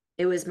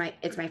it's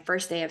my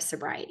first day of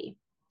sobriety.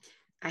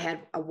 I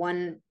had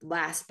one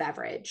last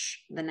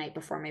beverage the night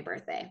before my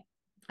birthday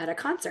at a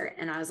concert.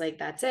 And I was like,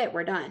 that's it.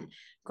 We're done.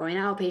 Going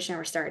outpatient.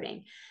 We're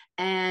starting.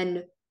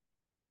 And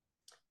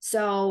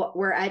so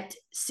we're at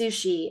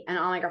sushi and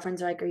all my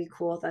girlfriends are like, are you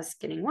cool with us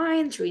getting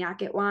wine? Should we not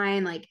get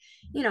wine? Like,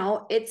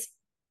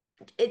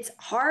 it's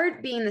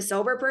hard being the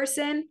sober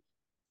person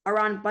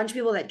around a bunch of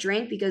people that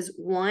drink because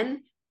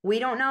 1, we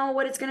don't know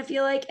what it's going to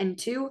feel like. And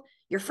 2,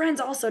 your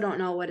friends also don't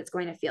know what it's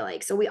going to feel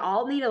like. So we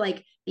all need to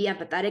like be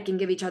empathetic and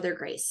give each other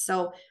grace.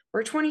 So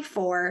we're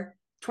 24,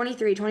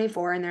 23,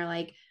 24, and they're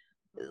like,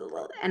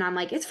 and I'm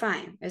like, it's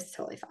fine. It's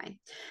totally fine.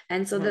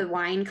 And so the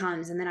wine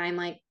comes and then I'm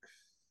like,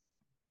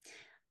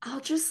 I'll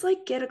just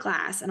like get a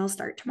glass and I'll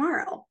start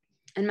tomorrow.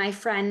 And my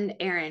friend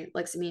Erin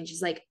looks at me and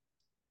she's like,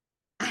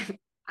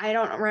 I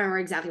don't remember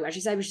exactly what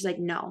she said, but she's like,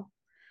 no,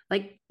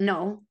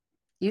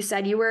 you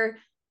said you were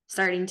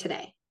starting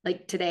today.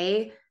 Like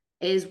today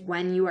is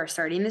when you are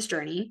starting this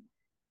journey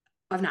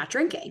of not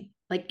drinking.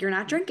 Like you're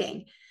not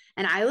drinking.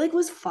 And I like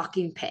was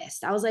fucking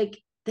pissed. I was like,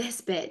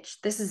 this bitch,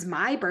 this is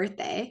my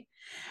birthday.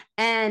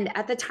 And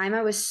at the time,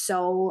 I was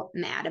so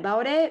mad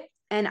about it.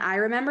 And I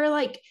remember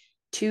like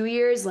 2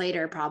 years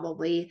later,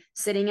 probably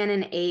sitting in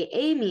an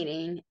AA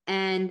meeting,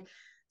 and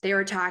they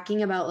were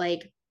talking about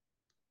like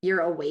your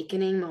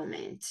awakening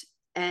moment.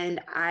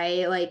 And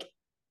I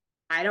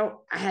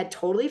had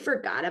totally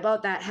forgot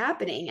about that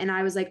happening. And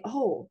I was like,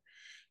 oh,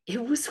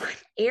 it was when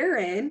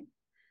Aaron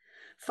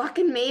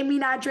fucking made me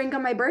not drink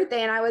on my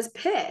birthday, and I was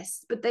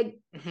pissed. But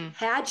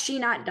had she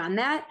not done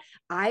that,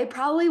 I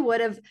probably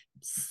would have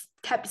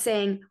kept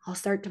saying, I'll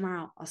start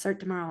tomorrow. I'll start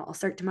tomorrow. I'll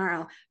start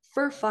tomorrow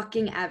for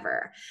fucking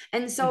ever.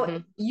 And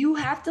so you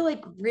have to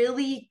like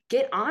really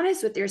get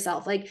honest with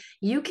yourself. Like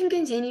you can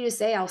continue to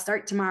say, I'll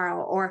start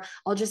tomorrow, or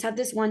I'll just have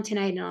this one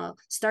tonight and I'll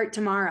start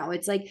tomorrow.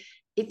 It's like,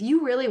 if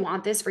you really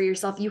want this for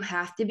yourself, you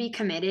have to be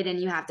committed, and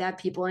you have to have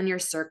people in your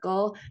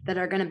circle that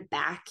are going to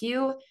back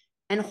you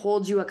and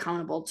hold you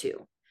accountable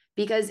too,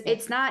 because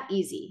it's not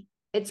easy.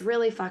 It's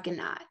really fucking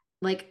not.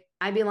 Like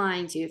I'd be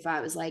lying to you if I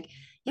was like,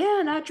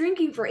 yeah, not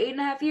drinking for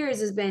 8.5 years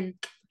has been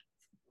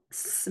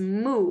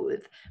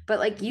smooth. But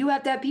like you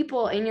have to have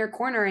people in your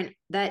corner, and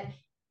that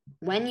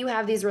when you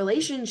have these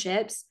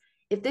relationships,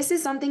 if this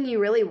is something you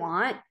really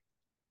want,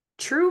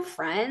 true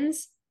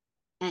friends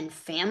and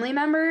family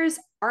members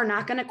are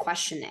not going to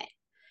question it.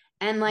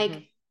 And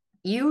like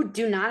you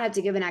do not have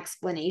to give an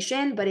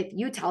explanation, but if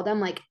you tell them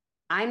like,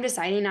 I'm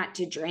deciding not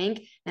to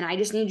drink and I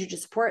just need you to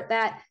support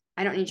that,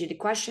 I don't need you to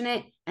question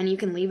it, and you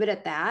can leave it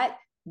at that,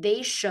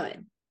 they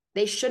should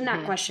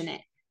not question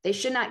it. They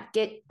should not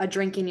get a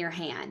drink in your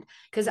hand.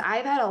 Because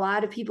I've had a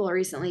lot of people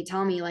recently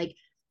tell me like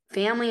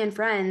family and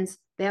friends,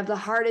 they have the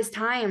hardest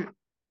time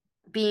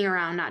being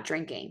around not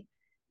drinking.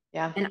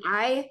 Yeah. And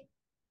I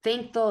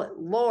thank the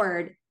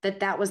Lord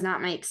that that was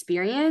not my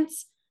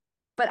experience,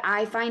 but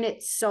I find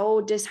it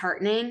so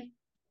disheartening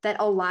that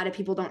a lot of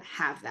people don't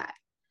have that.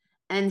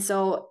 And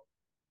so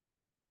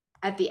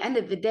at the end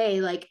of the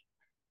day, like,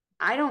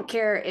 I don't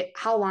care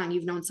how long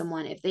you've known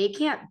someone. If they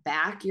can't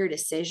back your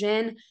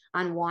decision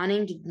on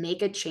wanting to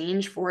make a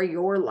change for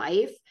your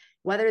life,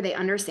 whether they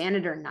understand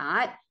it or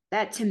not,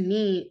 that to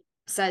me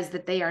says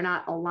that they are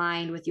not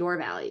aligned with your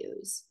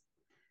values.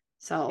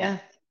 So yeah.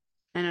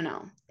 I don't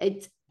know.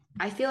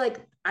 I feel like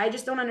I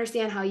just don't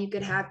understand how you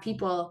could have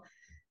people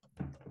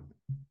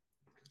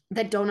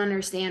that don't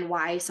understand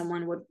why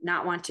someone would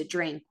not want to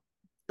drink.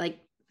 Like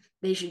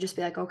they should just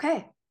be like,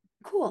 okay,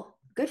 cool,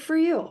 good for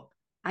you.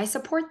 I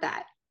support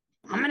that.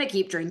 I'm going to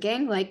keep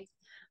drinking, like,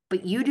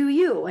 but you do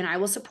you, and I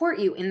will support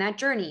you in that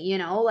journey,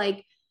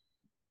 like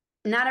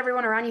not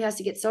everyone around you has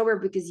to get sober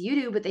because you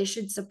do, but they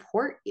should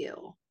support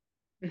you.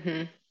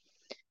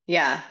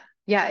 Yeah.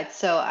 Yeah. It's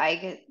so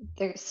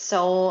there's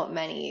so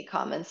many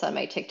comments on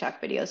my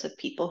TikTok videos of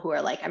people who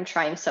are like, I'm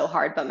trying so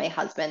hard, but my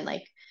husband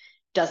like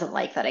doesn't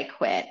like that I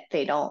quit.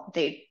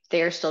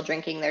 They're still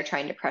drinking. They're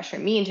trying to pressure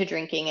me into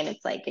drinking. And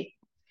it's like,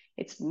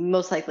 it's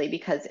most likely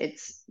because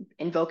it's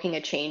invoking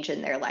a change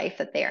in their life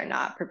that they are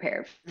not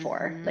prepared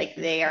for. Like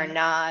they are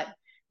not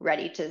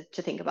ready to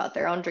think about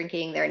their own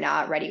drinking. They're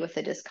not ready with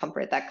the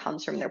discomfort that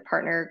comes from their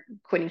partner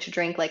quitting to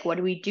drink. Like, what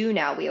do we do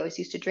now? We always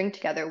used to drink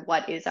together.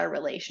 What is our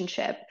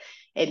relationship?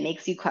 It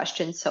makes you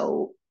question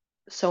so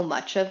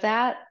much of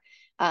that.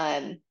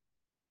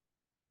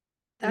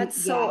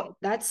 That's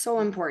so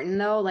important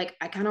though. Like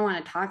I kind of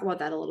want to talk about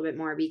that a little bit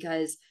more,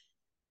 because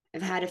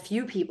I've had a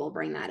few people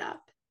bring that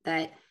up,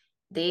 that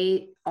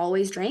they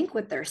always drank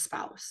with their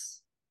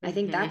spouse. I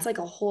think that's like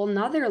a whole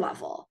nother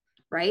level,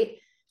 right?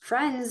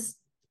 Friends,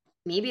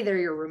 maybe they're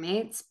your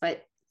roommates,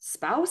 but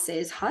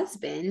spouses,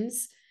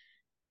 husbands,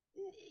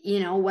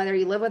 whether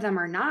you live with them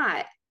or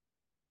not,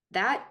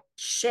 that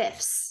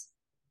shifts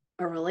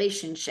a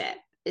relationship,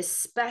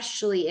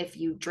 especially if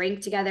you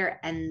drank together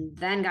and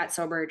then got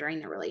sober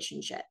during the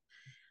relationship.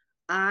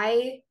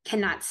 I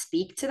cannot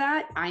speak to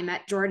that. I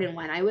met Jordan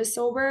when I was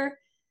sober,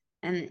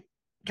 and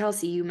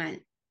Kelsey, you met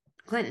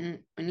Clinton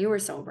when you were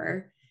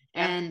sober.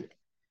 Yeah. And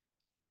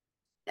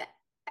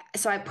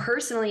so I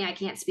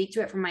can't speak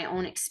to it from my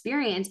own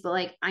experience, but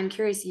like, I'm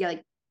curious to hear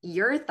like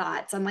your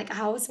thoughts on like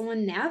how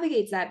someone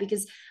navigates that,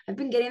 because I've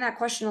been getting that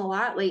question a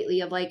lot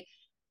lately of like,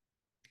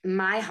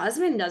 my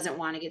husband doesn't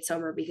want to get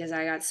sober because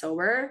I got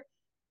sober,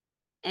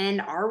 and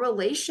our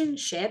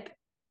relationship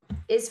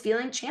is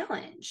feeling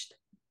challenged.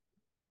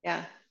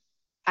 Yeah.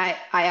 I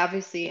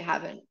obviously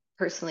haven't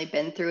personally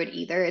been through it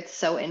either. It's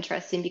so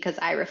interesting because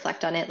I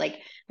reflect on it.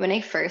 Like when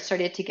I first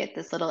started to get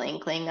this little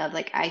inkling of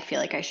like, I feel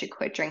like I should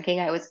quit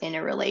drinking, I was in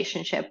a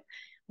relationship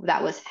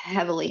that was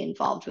heavily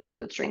involved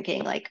with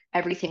drinking. Like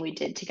everything we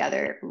did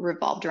together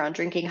revolved around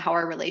drinking. How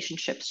our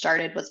relationship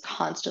started was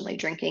constantly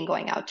drinking,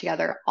 going out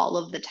together all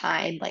of the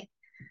time. Like,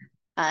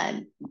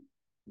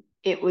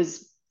 it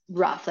was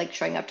rough, like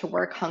showing up to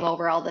work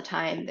hungover all the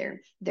time.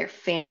 Their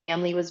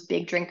family was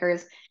big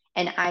drinkers.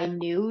 And I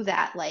knew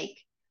that like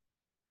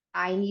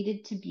I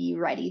needed to be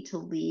ready to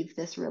leave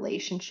this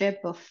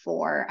relationship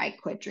before I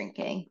quit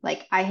drinking.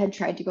 Like I had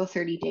tried to go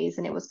 30 days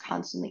and it was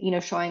constantly,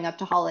 showing up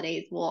to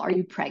holidays. Well, are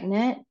you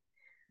pregnant?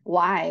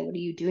 why? What are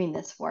you doing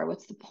this for?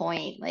 What's the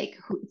point? Like,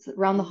 it's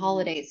around the Mhm.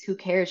 holidays, who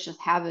cares?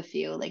 Just have a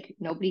few. Like,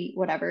 nobody,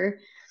 whatever.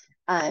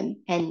 And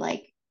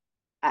like,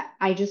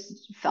 I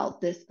just felt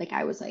this, like,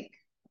 I was like,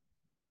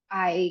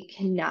 I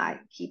cannot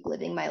keep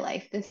living my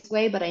life this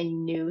way, but I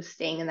knew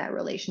staying in that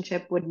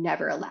relationship would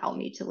never allow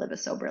me to live a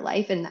sober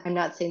life. And I'm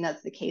not saying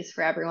that's the case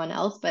for everyone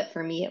else, but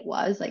for me, it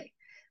was like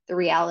the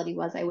reality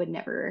was I would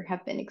never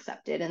have been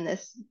accepted in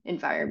this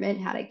environment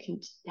had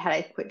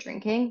I quit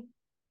drinking,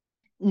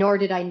 nor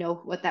did I know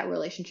what that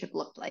relationship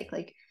looked like.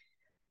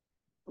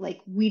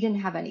 Like we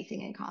didn't have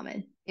anything in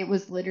common. It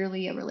was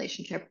literally a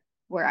relationship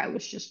where I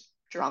was just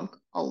drunk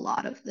a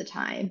lot of the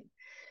time.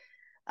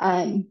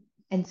 Um,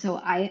 and so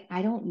I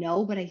don't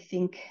know, but I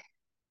think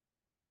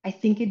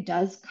it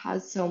does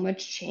cause so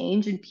much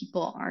change and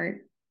people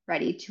aren't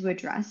ready to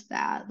address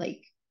that.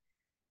 Like,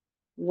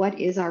 what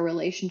is our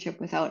relationship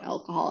without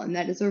alcohol? And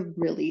that is a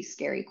really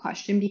scary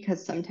question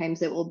because sometimes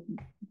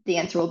the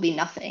answer will be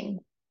nothing.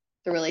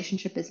 The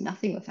relationship is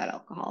nothing without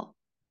alcohol.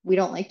 We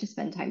don't like to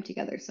spend time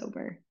together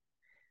sober.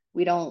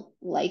 We don't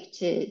like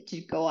to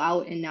go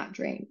out and not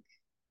drink.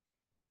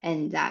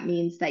 And that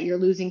means that you're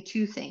losing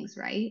two things,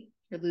 right?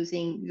 You're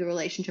losing the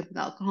relationship with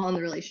alcohol and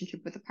the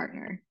relationship with a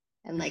partner.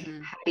 And like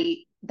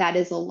Mhm. that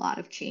is a lot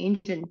of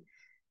change. And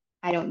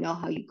I don't know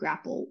how you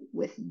grapple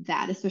with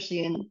that,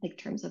 especially in like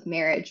terms of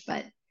marriage,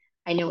 but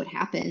I know it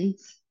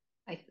happens.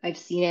 I've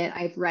seen it.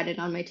 I've read it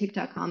on my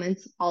TikTok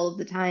comments all of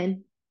the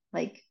time.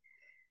 Like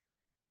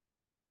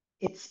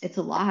it's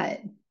a lot.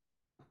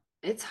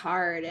 It's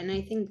hard. And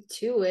I think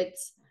too,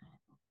 it's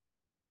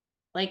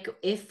like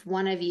if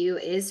one of you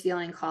is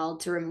feeling called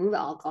to remove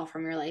alcohol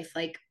from your life,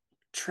 like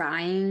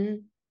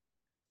trying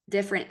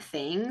different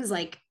things,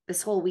 like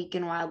this whole week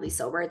in Wildly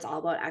Sober, it's all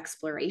about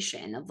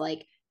exploration of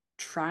like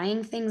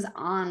trying things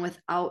on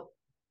without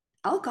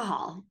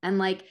alcohol and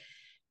like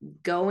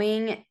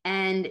going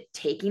and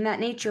taking that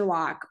nature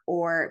walk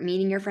or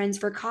meeting your friends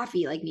for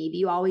coffee. Like maybe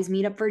you always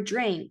meet up for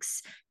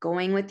drinks,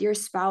 going with your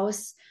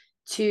spouse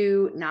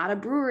to not a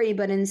brewery,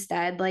 but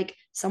instead like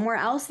somewhere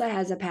else that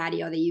has a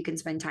patio that you can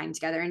spend time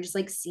together and just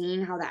like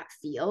seeing how that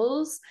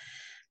feels.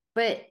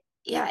 But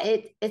yeah,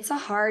 it's a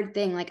hard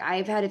thing. Like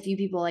I've had a few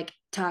people like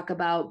talk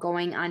about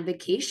going on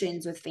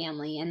vacations with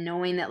family and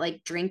knowing that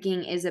like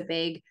drinking is a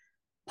big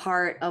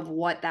part of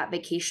what that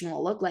vacation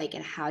will look like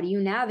and how do you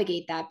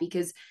navigate that,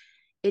 because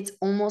it's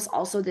almost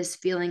also this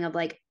feeling of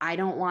like I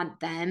don't want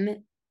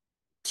them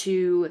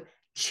to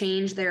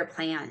change their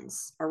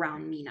plans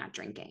around me not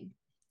drinking.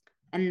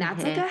 And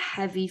that's like Hmm. a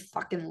heavy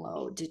fucking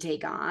load to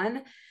take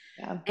on.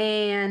 Yeah.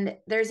 And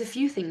there's a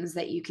few things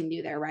that you can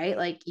do there, right?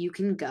 Like you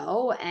can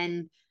go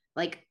and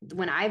like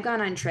when I've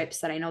gone on trips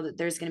that I know that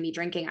there's going to be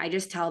drinking, I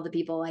just tell the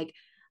people like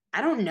I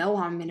don't know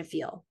how I'm going to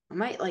feel. I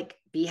might like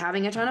be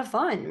having a ton of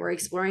fun. We're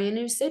exploring a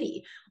new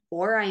city,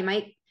 or I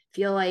might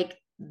feel like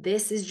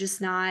this is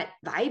just not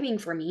vibing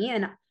for me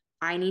and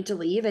I need to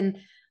leave and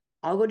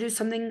I'll go do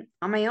something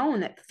on my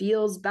own that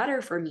feels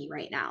better for me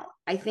right now.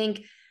 I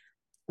think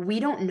we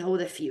don't know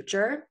the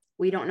future.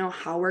 We don't know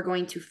how we're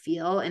going to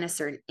feel in a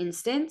certain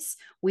instance.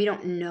 We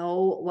don't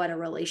know what a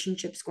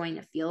relationship's going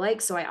to feel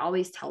like. So I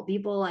always tell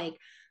people, like,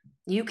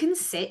 you can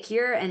sit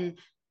here and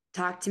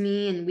talk to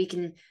me and we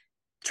can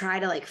try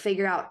to like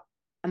figure out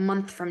a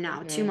month from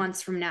now, two Hmm.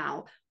 months from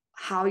now,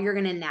 how you're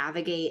going to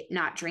navigate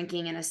not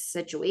drinking in a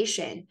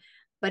situation.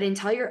 But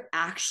until you're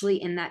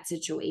actually in that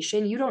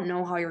situation, you don't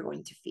know how you're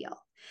going to feel.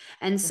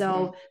 And Hmm.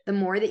 so the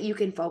more that you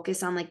can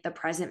focus on like the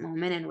present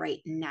moment and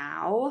right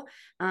now,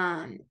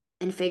 and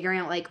figuring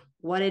out like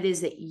what it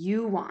is that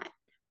you want,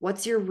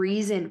 what's your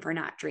reason for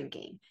not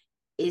drinking?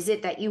 Is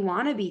it that you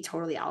want to be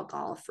totally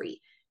alcohol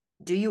free?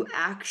 Do you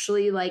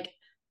actually like,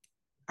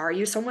 are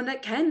you someone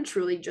that can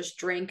truly just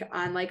drink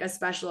on like a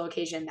special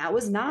occasion? That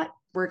was not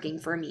working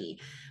for me.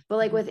 But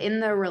like Hmm. within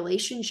the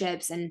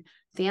relationships and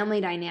family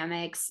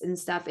dynamics and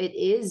stuff, it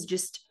is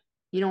just,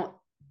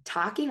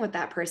 talking with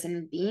that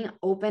person, being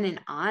open and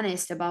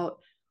honest about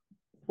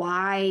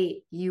why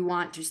you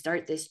want to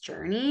start this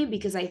journey.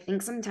 Because I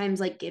think sometimes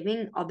like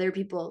giving other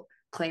people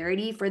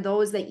clarity for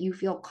those that you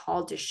feel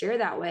called to share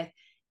that with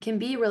can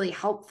be really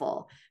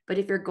helpful. But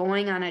if you're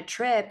going on a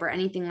trip or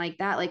anything like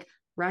that, like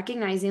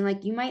recognizing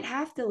like you might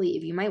have to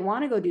leave, you might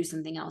want to go do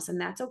something else, and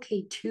that's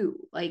okay too.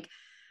 Like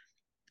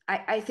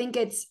I think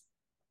it's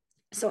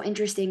so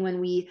interesting when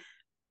we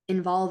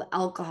involve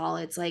alcohol,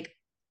 it's like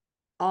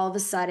all of a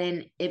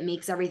sudden it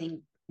makes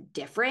everything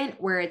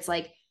different, where it's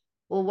like,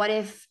 well, what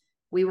if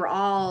we were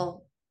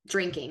all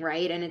drinking,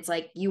 right? And it's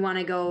like you want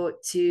to go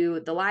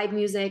to the live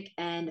music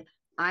and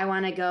I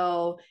want to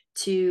go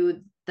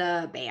to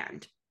the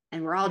band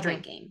and we're all Hmm.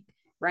 drinking,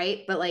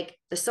 right? But like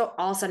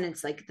all of a sudden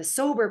it's like the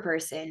sober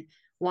person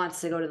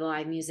wants to go to the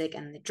live music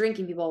and the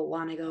drinking people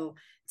want to go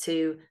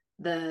to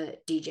the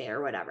DJ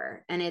or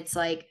whatever. And it's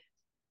like,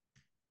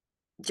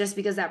 just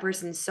because that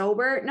person's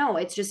sober. No,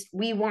 it's just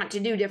we want to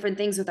do different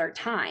things with our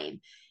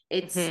time.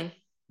 It's Hmm.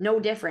 no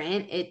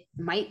different. It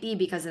might be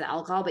because of the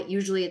alcohol, but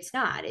usually it's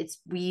not. It's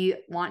we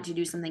want to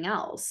do something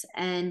else.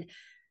 And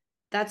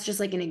that's just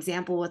like an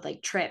example with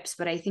like trips.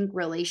 But I think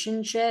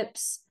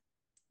relationships,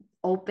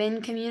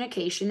 open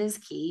communication is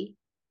key.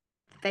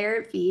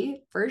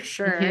 Therapy, for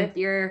sure. Mm-hmm. If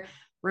you're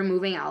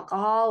removing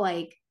alcohol,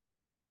 like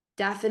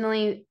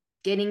definitely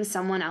getting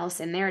someone else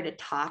in there to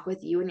talk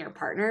with you and your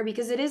partner,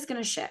 because it is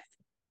going to shift.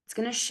 It's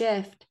going to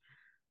shift.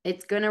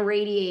 It's going to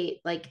radiate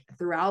like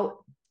throughout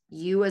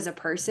you as a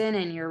person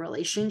and your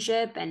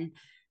relationship. And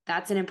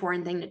that's an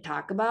important thing to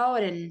talk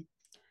about. And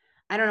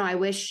I don't know, I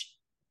wish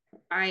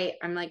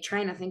I'm like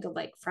trying to think of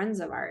like friends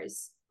of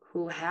ours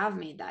who have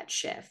made that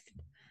shift.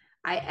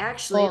 I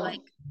actually Well,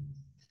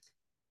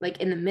 like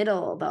in the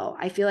middle though,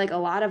 I feel like a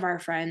lot of our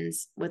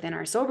friends within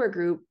our sober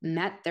group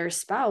met their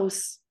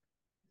spouse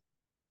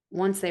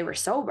once they were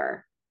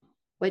sober,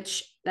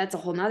 which that's a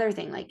whole nother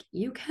thing. Like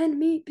you can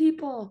meet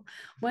people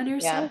when you're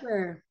yeah.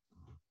 sober.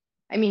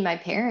 I mean, my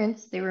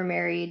parents, they were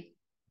married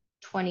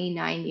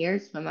 29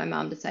 years when my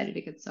mom decided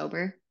to get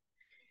sober.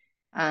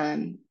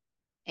 Um,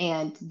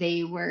 and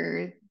they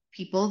were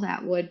people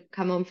that would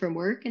come home from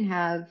work and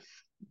have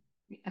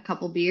a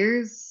couple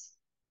beers,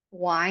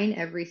 wine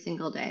every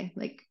single day,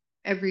 like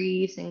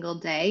every single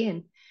day.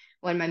 And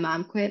when my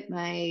mom quit,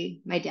 my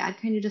dad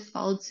kind of just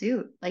followed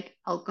suit. Like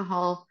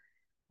alcohol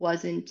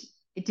wasn't,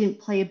 it didn't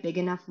play a big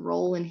enough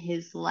role in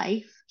his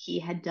life. He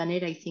had done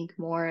it, I think,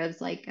 more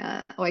as like,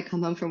 oh, I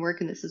come home from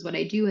work and this is what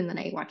I do, and then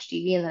I watch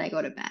TV and then I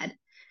go to bed.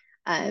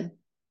 Uh,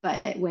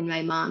 but when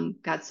my mom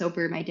got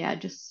sober, my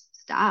dad just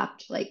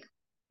stopped. Like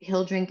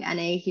he'll drink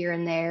NA here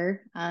and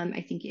there.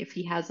 I think if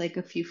he has like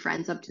a few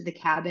friends up to the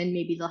cabin,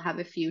 maybe they'll have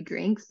a few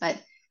drinks, but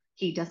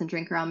he doesn't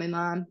drink around my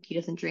mom. He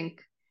doesn't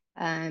drink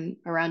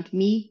around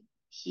me.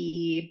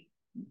 He,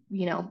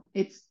 you know,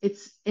 and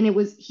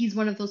he's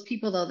one of those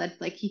people though that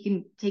like he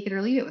can take it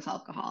or leave it with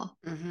alcohol.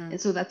 Mm-hmm.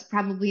 And so that's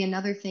probably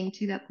another thing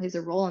too that plays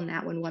a role in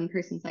that when one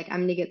person's like, I'm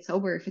going to get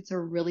sober, if it's a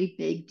really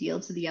big deal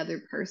to the other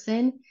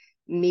person,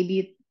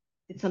 maybe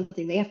it's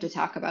something they have to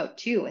talk about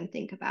too and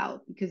think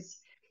about, because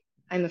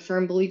I'm a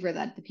firm believer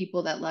that the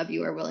people that love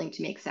you are willing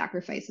to make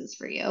sacrifices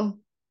for you,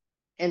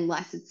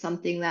 unless it's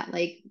something that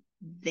like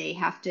they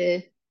have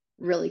to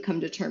really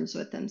come to terms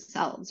with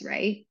themselves,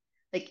 right?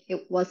 Like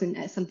it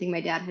wasn't something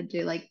my dad had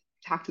to like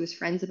talk to his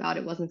friends about.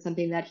 It wasn't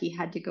something that he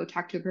had to go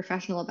talk to a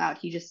professional about.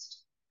 He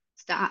just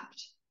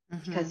stopped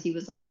Mm-hmm. because he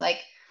was like,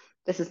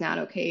 this is not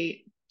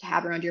okay to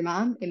have around your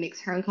mom. It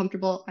makes her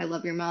uncomfortable. I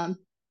love your mom.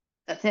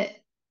 That's it.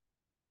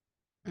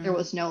 There Mm-hmm.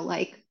 was no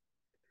like,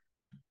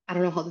 I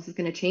don't know how this is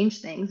going to change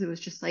things. It was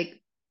just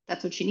like,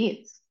 that's what she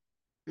needs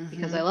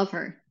because I Mm-hmm. love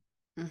her.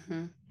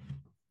 Mm-hmm.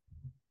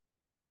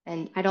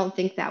 And I don't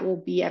think that will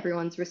be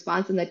everyone's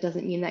response. And that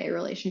doesn't mean that your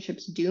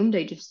relationship's doomed.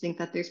 I just think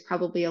that there's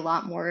probably a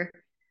lot more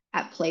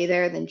at play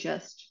there than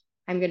just,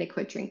 I'm going to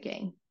quit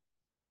drinking.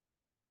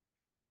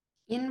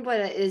 In what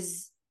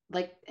is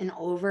like an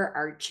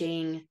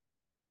overarching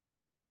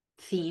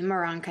theme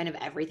around kind of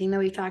everything that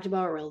we've talked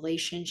about,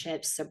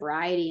 relationships,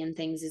 sobriety, and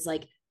things, is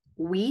like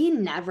we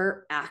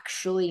never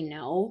actually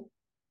know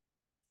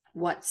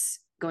what's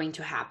going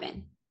to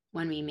happen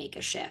when we make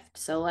a shift.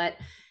 So let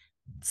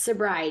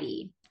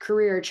sobriety,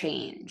 career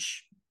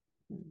change,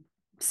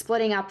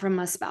 splitting up from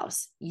a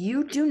spouse,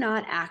 you do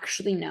not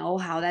actually know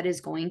how that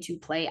is going to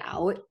play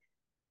out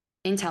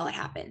until it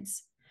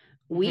happens.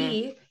 Mm-hmm.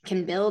 We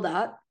can build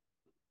up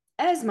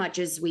as much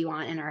as we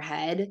want in our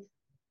head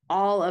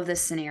all of the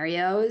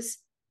scenarios,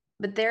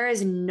 but there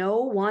is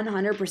no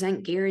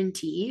 100%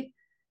 guarantee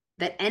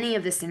that any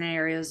of the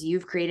scenarios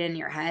you've created in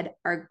your head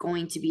are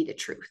going to be the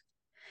truth.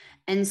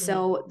 And Mm-hmm.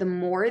 so the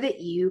more that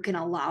you can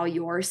allow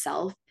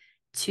yourself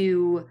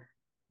to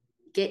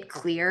get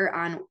clear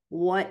on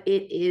what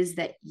it is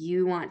that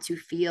you want to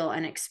feel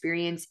and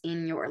experience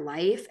in your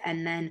life,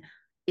 and then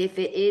if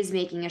it is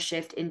making a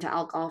shift into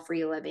alcohol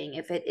free living,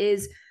 if it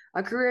is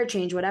a career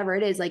change, whatever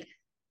it is, like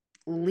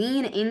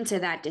lean into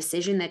that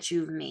decision that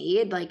you've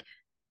made, like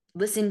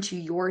listen to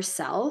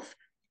yourself,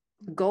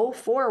 go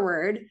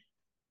forward,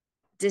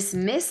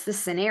 dismiss the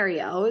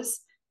scenarios,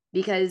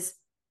 because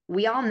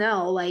we all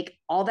know like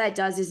all that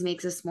does is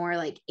makes us more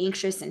like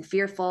anxious and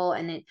fearful,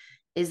 and it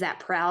is that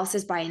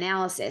paralysis by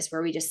analysis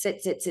where we just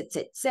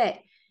sit.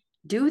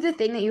 Do the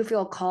thing that you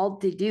feel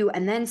called to do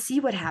and then see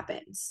what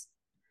happens.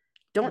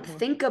 Don't Mm-hmm.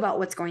 think about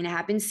what's going to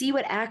happen, see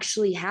what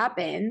actually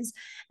happens.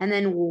 And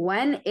then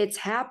when it's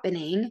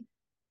happening,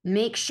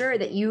 make sure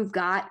that you've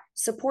got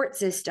support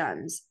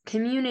systems,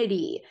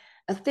 community,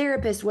 a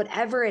therapist,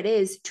 whatever it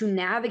is, to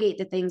navigate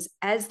the things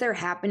as they're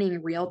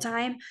happening real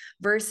time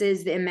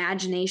versus the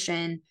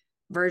imagination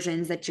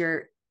versions that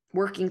you're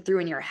working through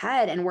in your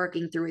head and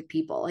working through with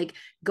people. Like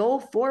go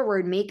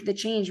forward, make the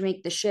change,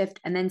 make the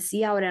shift, and then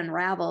see how it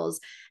unravels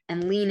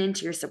and lean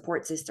into your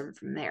support system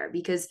from there.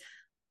 Because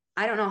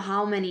I don't know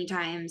how many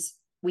times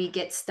we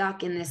get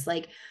stuck in this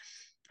like,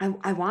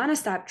 I want to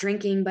stop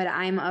drinking, but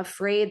I'm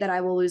afraid that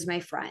I will lose my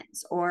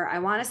friends, or I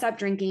want to stop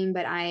drinking,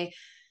 but I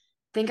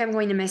think I'm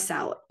going to miss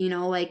out. You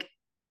know, like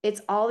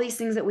it's all these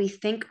things that we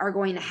think are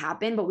going to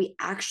happen, but we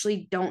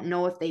actually don't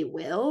know if they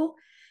will.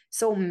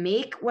 So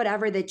make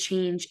whatever the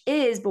change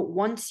is. But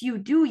once you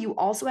do, you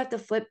also have to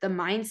flip the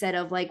mindset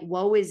of like,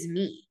 woe is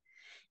me.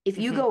 If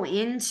you Mm-hmm. go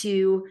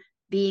into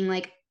being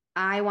like,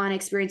 I want to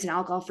experience an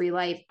alcohol-free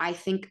life. I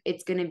think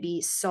it's going to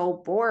be so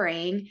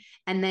boring.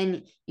 And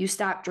then you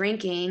stop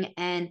drinking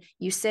and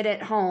you sit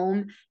at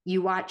home,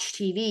 you watch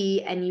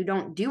TV and you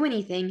don't do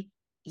anything.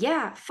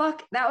 Yeah,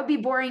 fuck, that would be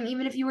boring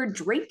even if you were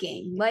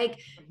drinking. Like,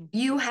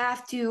 you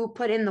have to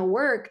put in the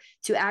work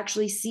to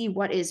actually see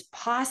what is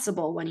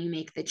possible when you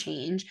make the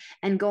change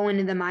and go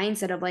into the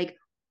mindset of like,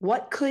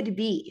 what could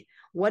be?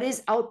 What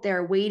is out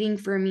there waiting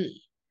for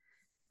me?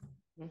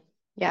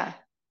 Yeah.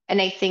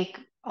 And I think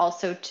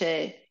also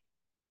to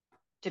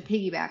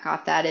piggyback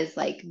off that is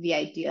like the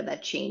idea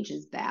that change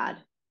is bad.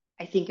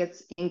 I think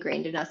it's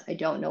ingrained in us. I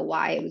don't know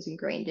why it was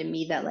ingrained in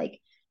me that like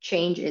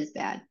change is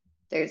bad.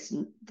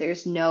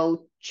 There's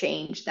no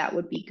change that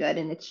would be good,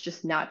 and it's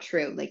just not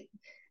true. Like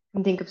I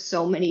can think of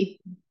so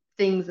many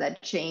things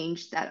that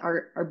change that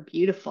are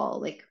beautiful.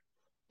 Like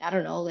I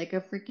don't know, like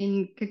a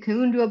freaking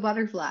cocoon to a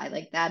butterfly.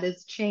 Like that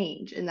is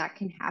change, and that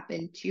can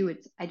happen too.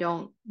 It's I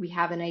don't we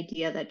have an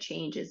idea that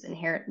change is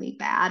inherently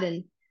bad,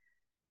 and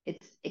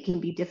it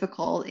can be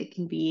difficult, it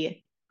can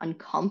be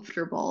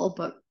uncomfortable,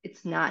 but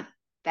it's not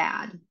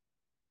bad.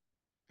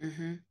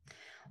 Mm-hmm.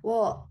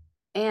 Well,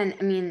 and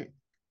I mean,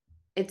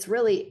 it's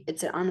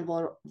an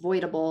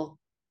unavoidable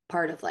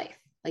part of life.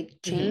 Like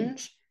Hmm.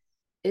 change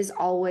is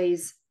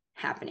always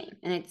happening.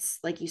 And it's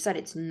like you said,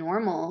 it's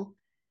normal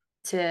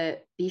to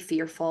be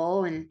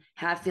fearful and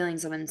have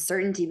feelings of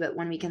uncertainty. But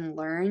when we can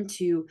learn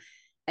to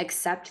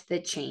accept the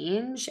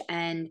change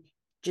and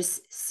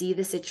just see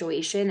the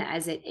situation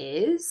as it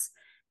is,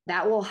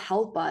 that will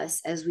help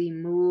us as we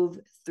move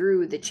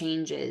through the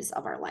changes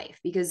of our life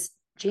because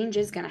change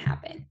is going to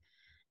happen.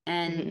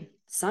 And Hmm.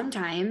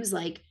 sometimes,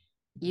 like,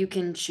 you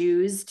can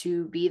choose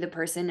to be the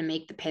person to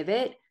make the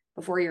pivot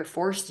before you're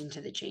forced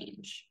into the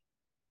change.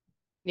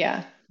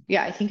 Yeah.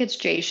 Yeah, I think it's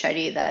Jay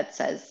Shetty that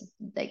says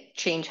like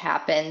change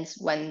happens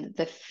when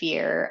the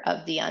fear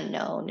of the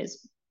unknown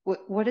is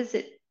what is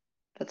it?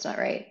 That's not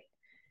right.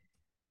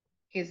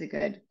 Here's a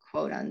good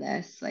quote on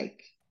this.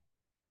 Like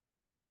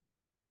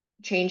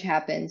change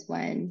happens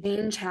when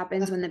Change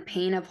happens when the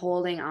pain of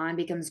holding on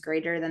becomes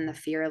greater than the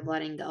fear of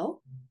letting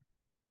go.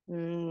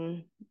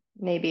 mm,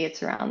 maybe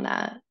it's around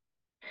that.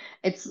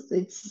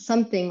 It's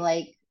something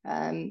like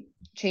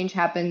change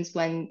happens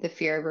when the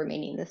fear of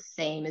remaining the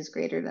same is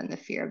greater than the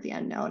fear of the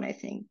unknown, I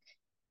think.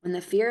 When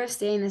the fear of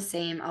staying the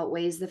same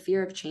outweighs the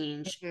fear of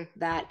change, Mhm.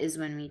 that is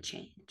when we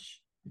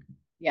change.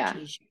 Yeah.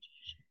 Change.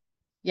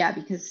 Yeah,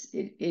 because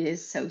it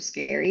is so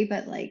scary,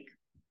 but like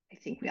I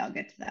think we all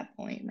get to that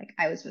point. Like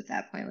I was with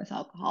that point with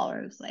alcohol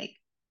where it was like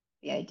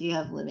the idea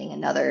of living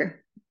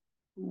another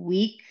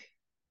week,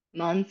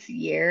 month,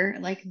 year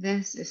like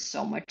this is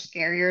so much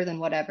scarier than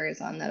whatever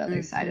is on that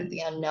other side of Mm-hmm. the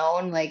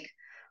unknown. Like,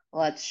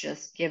 let's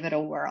just give it a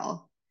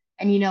whirl.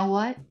 And you know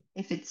what?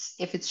 If it's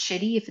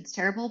shitty, if it's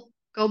terrible,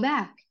 go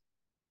back.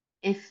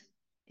 If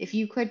if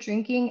you quit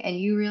drinking and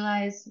you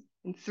realize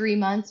in 3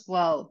 months,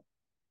 whoa,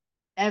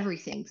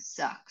 everything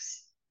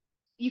sucks,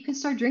 you can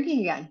start drinking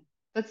again.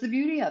 That's the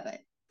beauty of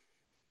it.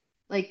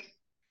 Like,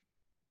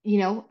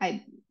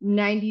 I'm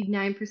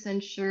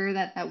 99% sure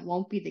that that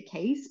won't be the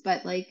case,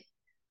 but like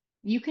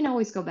you can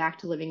always go back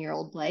to living your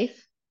old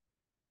life.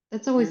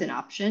 That's always an Mm-hmm.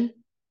 option.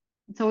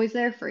 It's always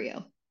there for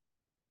you.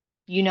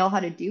 You know how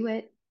to do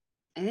it.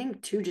 I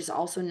think too, just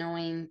also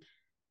knowing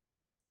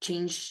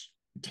change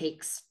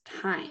takes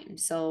time.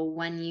 So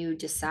when you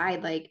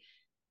decide, like,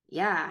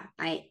 yeah,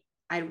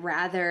 I'd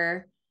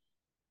rather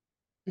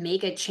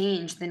make a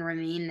change than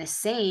remain the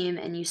same,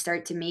 and you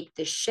start to make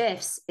the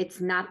shifts, it's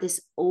not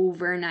this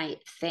overnight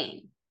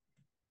thing.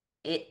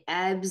 It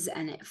ebbs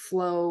and it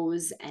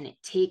flows and it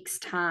takes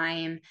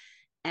time.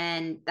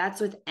 And that's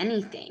with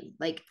anything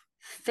like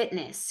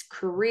fitness,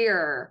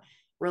 career,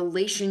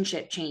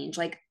 relationship change.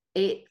 Like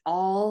it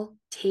all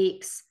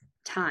takes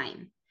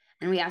time.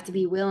 And we have to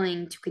be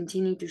willing to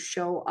continue to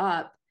show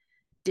up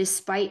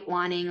despite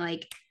wanting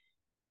like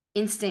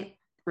instant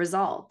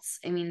results.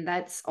 I mean,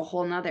 that's a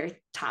whole nother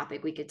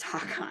topic we could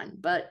talk on.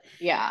 But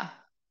Yeah.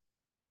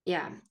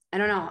 yeah, I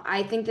don't know.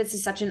 I think this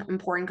is such an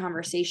important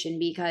conversation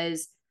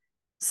because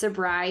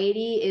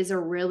sobriety is a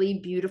really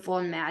beautiful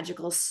and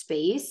magical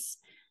space,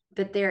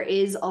 but there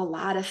is a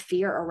lot of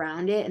fear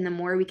around it. And the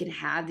more we can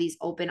have these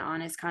open,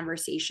 honest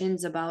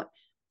conversations about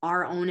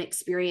our own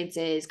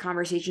experiences,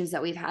 conversations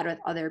that we've had with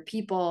other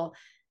people,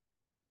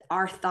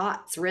 our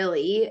thoughts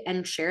really,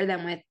 and share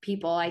them with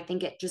people, I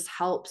think it just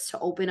helps to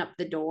open up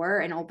the door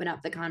and open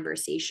up the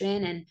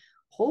conversation and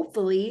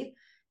hopefully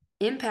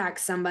impact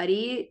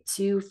somebody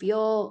to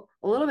feel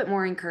a little bit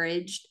more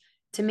encouraged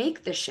to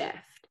make the shift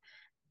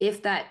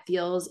if that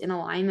feels in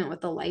alignment with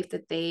the life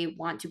that they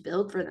want to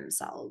build for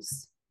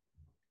themselves.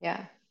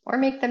 Yeah. Or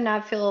make them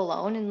not feel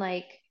alone. And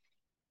like,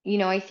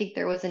 I think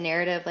there was a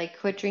narrative like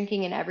quit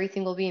drinking and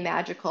everything will be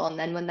magical. And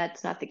then when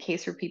that's not the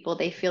case for people,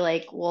 they feel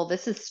like, well,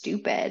 this is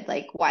stupid.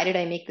 Like, why did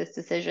I make this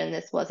decision?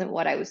 This wasn't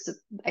what I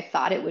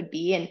thought it would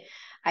be. And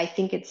I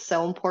think it's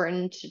so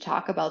important to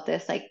talk about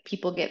this. Like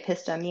people get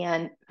pissed on me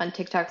on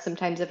TikTok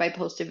sometimes if I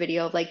post a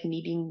video of like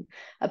me being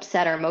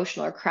upset or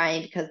emotional or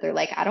crying because they're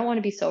like, I don't want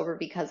to be sober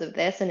because of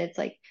this. And it's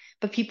like,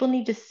 but people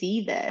need to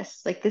see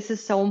this. Like this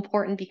is so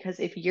important because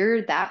if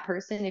you're that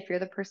person, if you're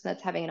the person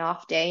that's having an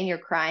off day and you're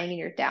crying and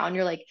you're down,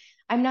 you're like,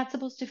 I'm not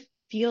supposed to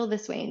feel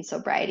this way in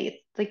sobriety.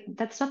 It's like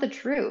that's not the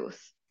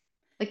truth.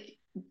 Like,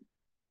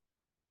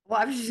 Well,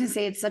 I was just gonna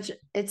say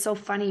it's so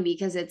funny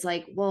because it's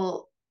like,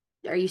 well,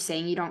 are you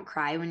saying you don't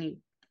cry when you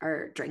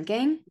are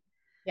drinking?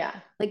 yeah.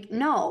 Like,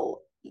 no,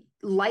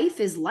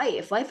 life is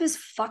life. Life is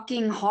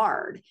fucking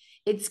hard.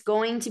 It's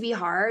going to be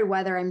hard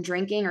whether I'm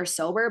drinking or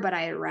sober, but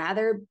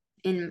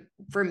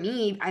for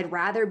me, I'd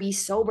rather be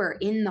sober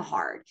in the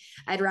hard.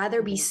 I'd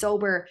rather be Mhm.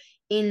 sober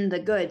in the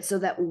good so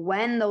that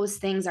when those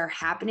things are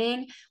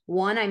happening,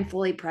 one, I'm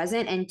fully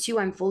present, and two,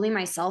 I'm fully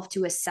myself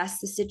to assess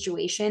the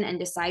situation and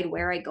decide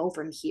where I go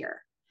from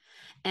here.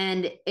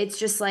 And it's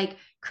just like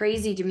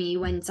crazy to me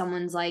when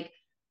someone's like,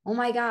 oh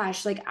my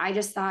gosh, like I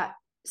just thought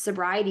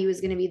sobriety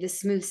was going to be this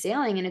smooth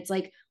sailing. And it's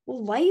like,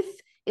 well, life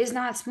is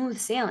not smooth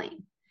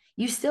sailing.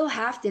 You still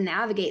have to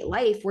navigate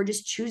life. We're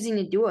just choosing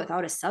to do it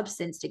without a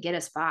substance to get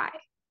us by.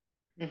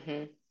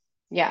 Hmm.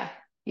 Yeah.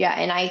 Yeah.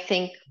 And I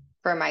think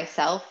for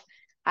myself,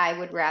 I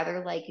would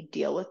rather like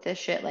deal with this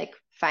shit, like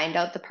find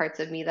out the parts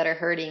of me that are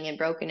hurting and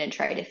broken and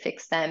try to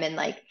fix them and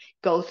like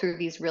go through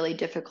these really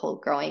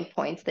difficult growing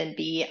points than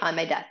be on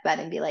my deathbed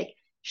and be like,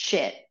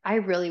 shit, I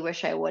really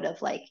wish I would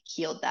have like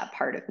healed that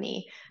part of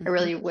me. I Mm-hmm.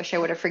 really wish I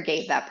would have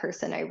forgave that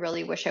person. I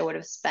really wish I would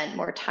have spent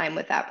more time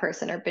with that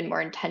person or been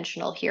more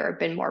intentional here or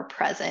been more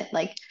present.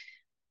 Like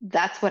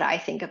that's what I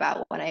think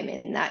about when I'm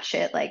in that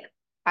shit. Like,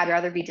 I'd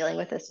rather be dealing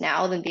with this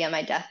now than be on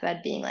my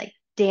deathbed being like,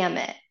 damn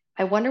it.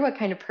 I wonder what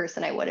kind of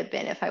person I would have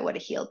been if I would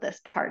have healed this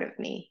part of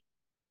me.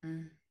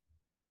 Mm,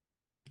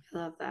 I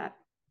love that.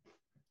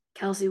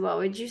 Kelsey, what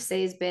would you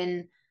say has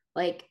been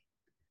like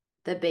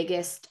the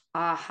biggest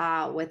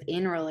aha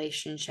within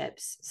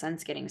relationships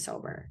since getting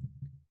sober?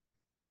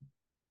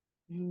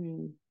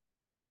 Hmm.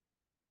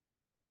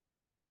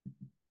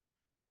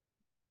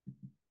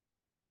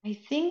 I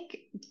think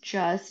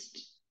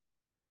just,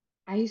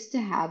 I used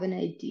to have an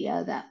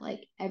idea that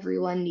like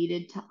everyone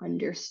needed to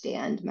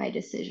understand my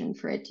decision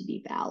for it to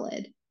be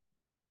valid.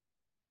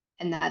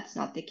 And that's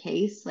not the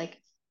case. Like,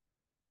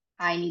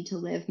 I need to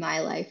live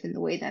my life in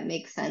the way that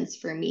makes sense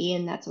for me,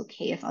 and that's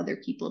okay if other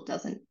people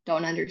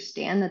don't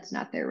understand. That's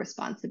not their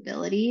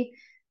responsibility.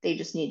 They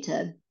just need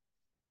to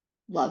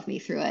love me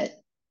through it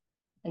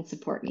and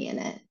support me in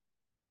it.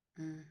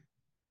 Mm,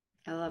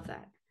 I love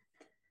that.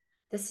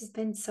 This has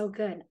been so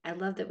good. I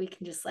love that we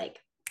can just like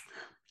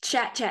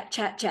chat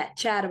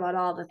about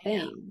all the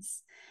Yeah.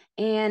 things.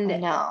 And I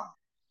know.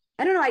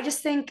 I don't know, I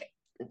just think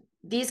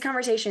these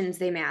conversations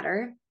they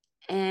matter.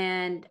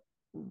 And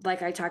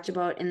like I talked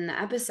about in the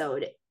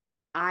episode,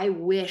 I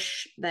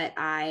wish that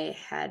I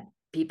had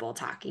people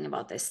talking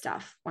about this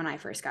stuff when I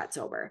first got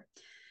sober.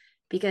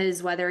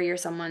 Because whether you're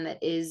someone that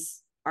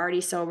is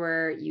already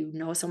sober, you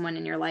know someone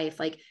in your life,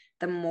 like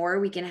the more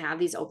we can have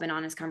these open,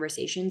 honest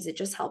conversations, it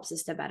just helps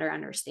us to better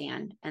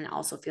understand and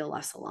also feel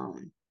less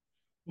alone.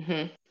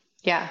 Hmm.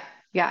 Yeah.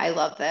 Yeah. I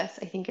love this.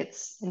 I think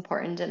it's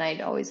important, and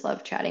I'd always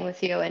love chatting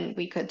with you, and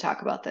we could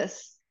talk about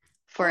this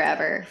All day.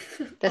 forever.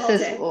 This All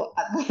is day.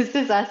 this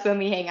is us when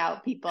we hang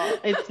out, people.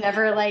 It's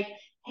never like,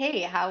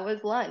 hey, how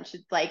was lunch?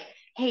 It's like,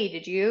 hey,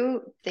 did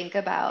you think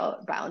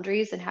about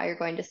boundaries and how you're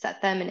going to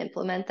set them and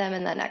implement them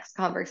in the next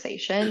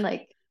conversation?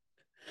 Like,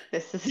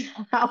 this is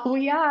how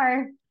we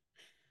are.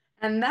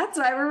 And that's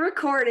why we're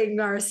recording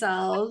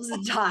ourselves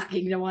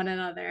talking to one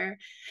another.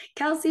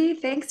 Kelsey,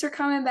 thanks for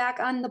coming back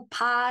on the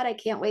pod. I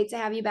can't wait to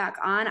have you back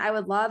on. I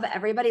would love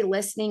everybody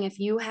listening if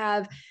you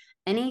have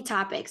any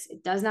topics,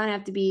 it does not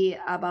have to be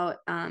about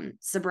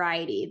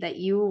sobriety that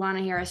you want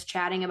to hear us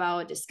chatting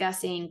about,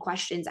 discussing,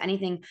 questions,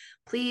 anything,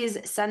 please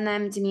send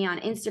them to me on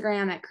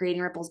Instagram at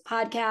Creating Ripples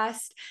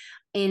Podcast.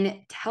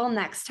 Until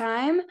next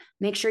time,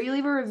 make sure you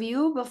leave a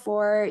review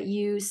before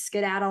you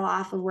skedaddle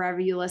off of wherever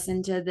you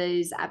listen to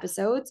these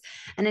episodes.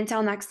 And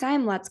until next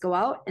time, let's go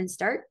out and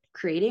start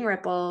creating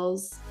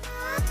ripples.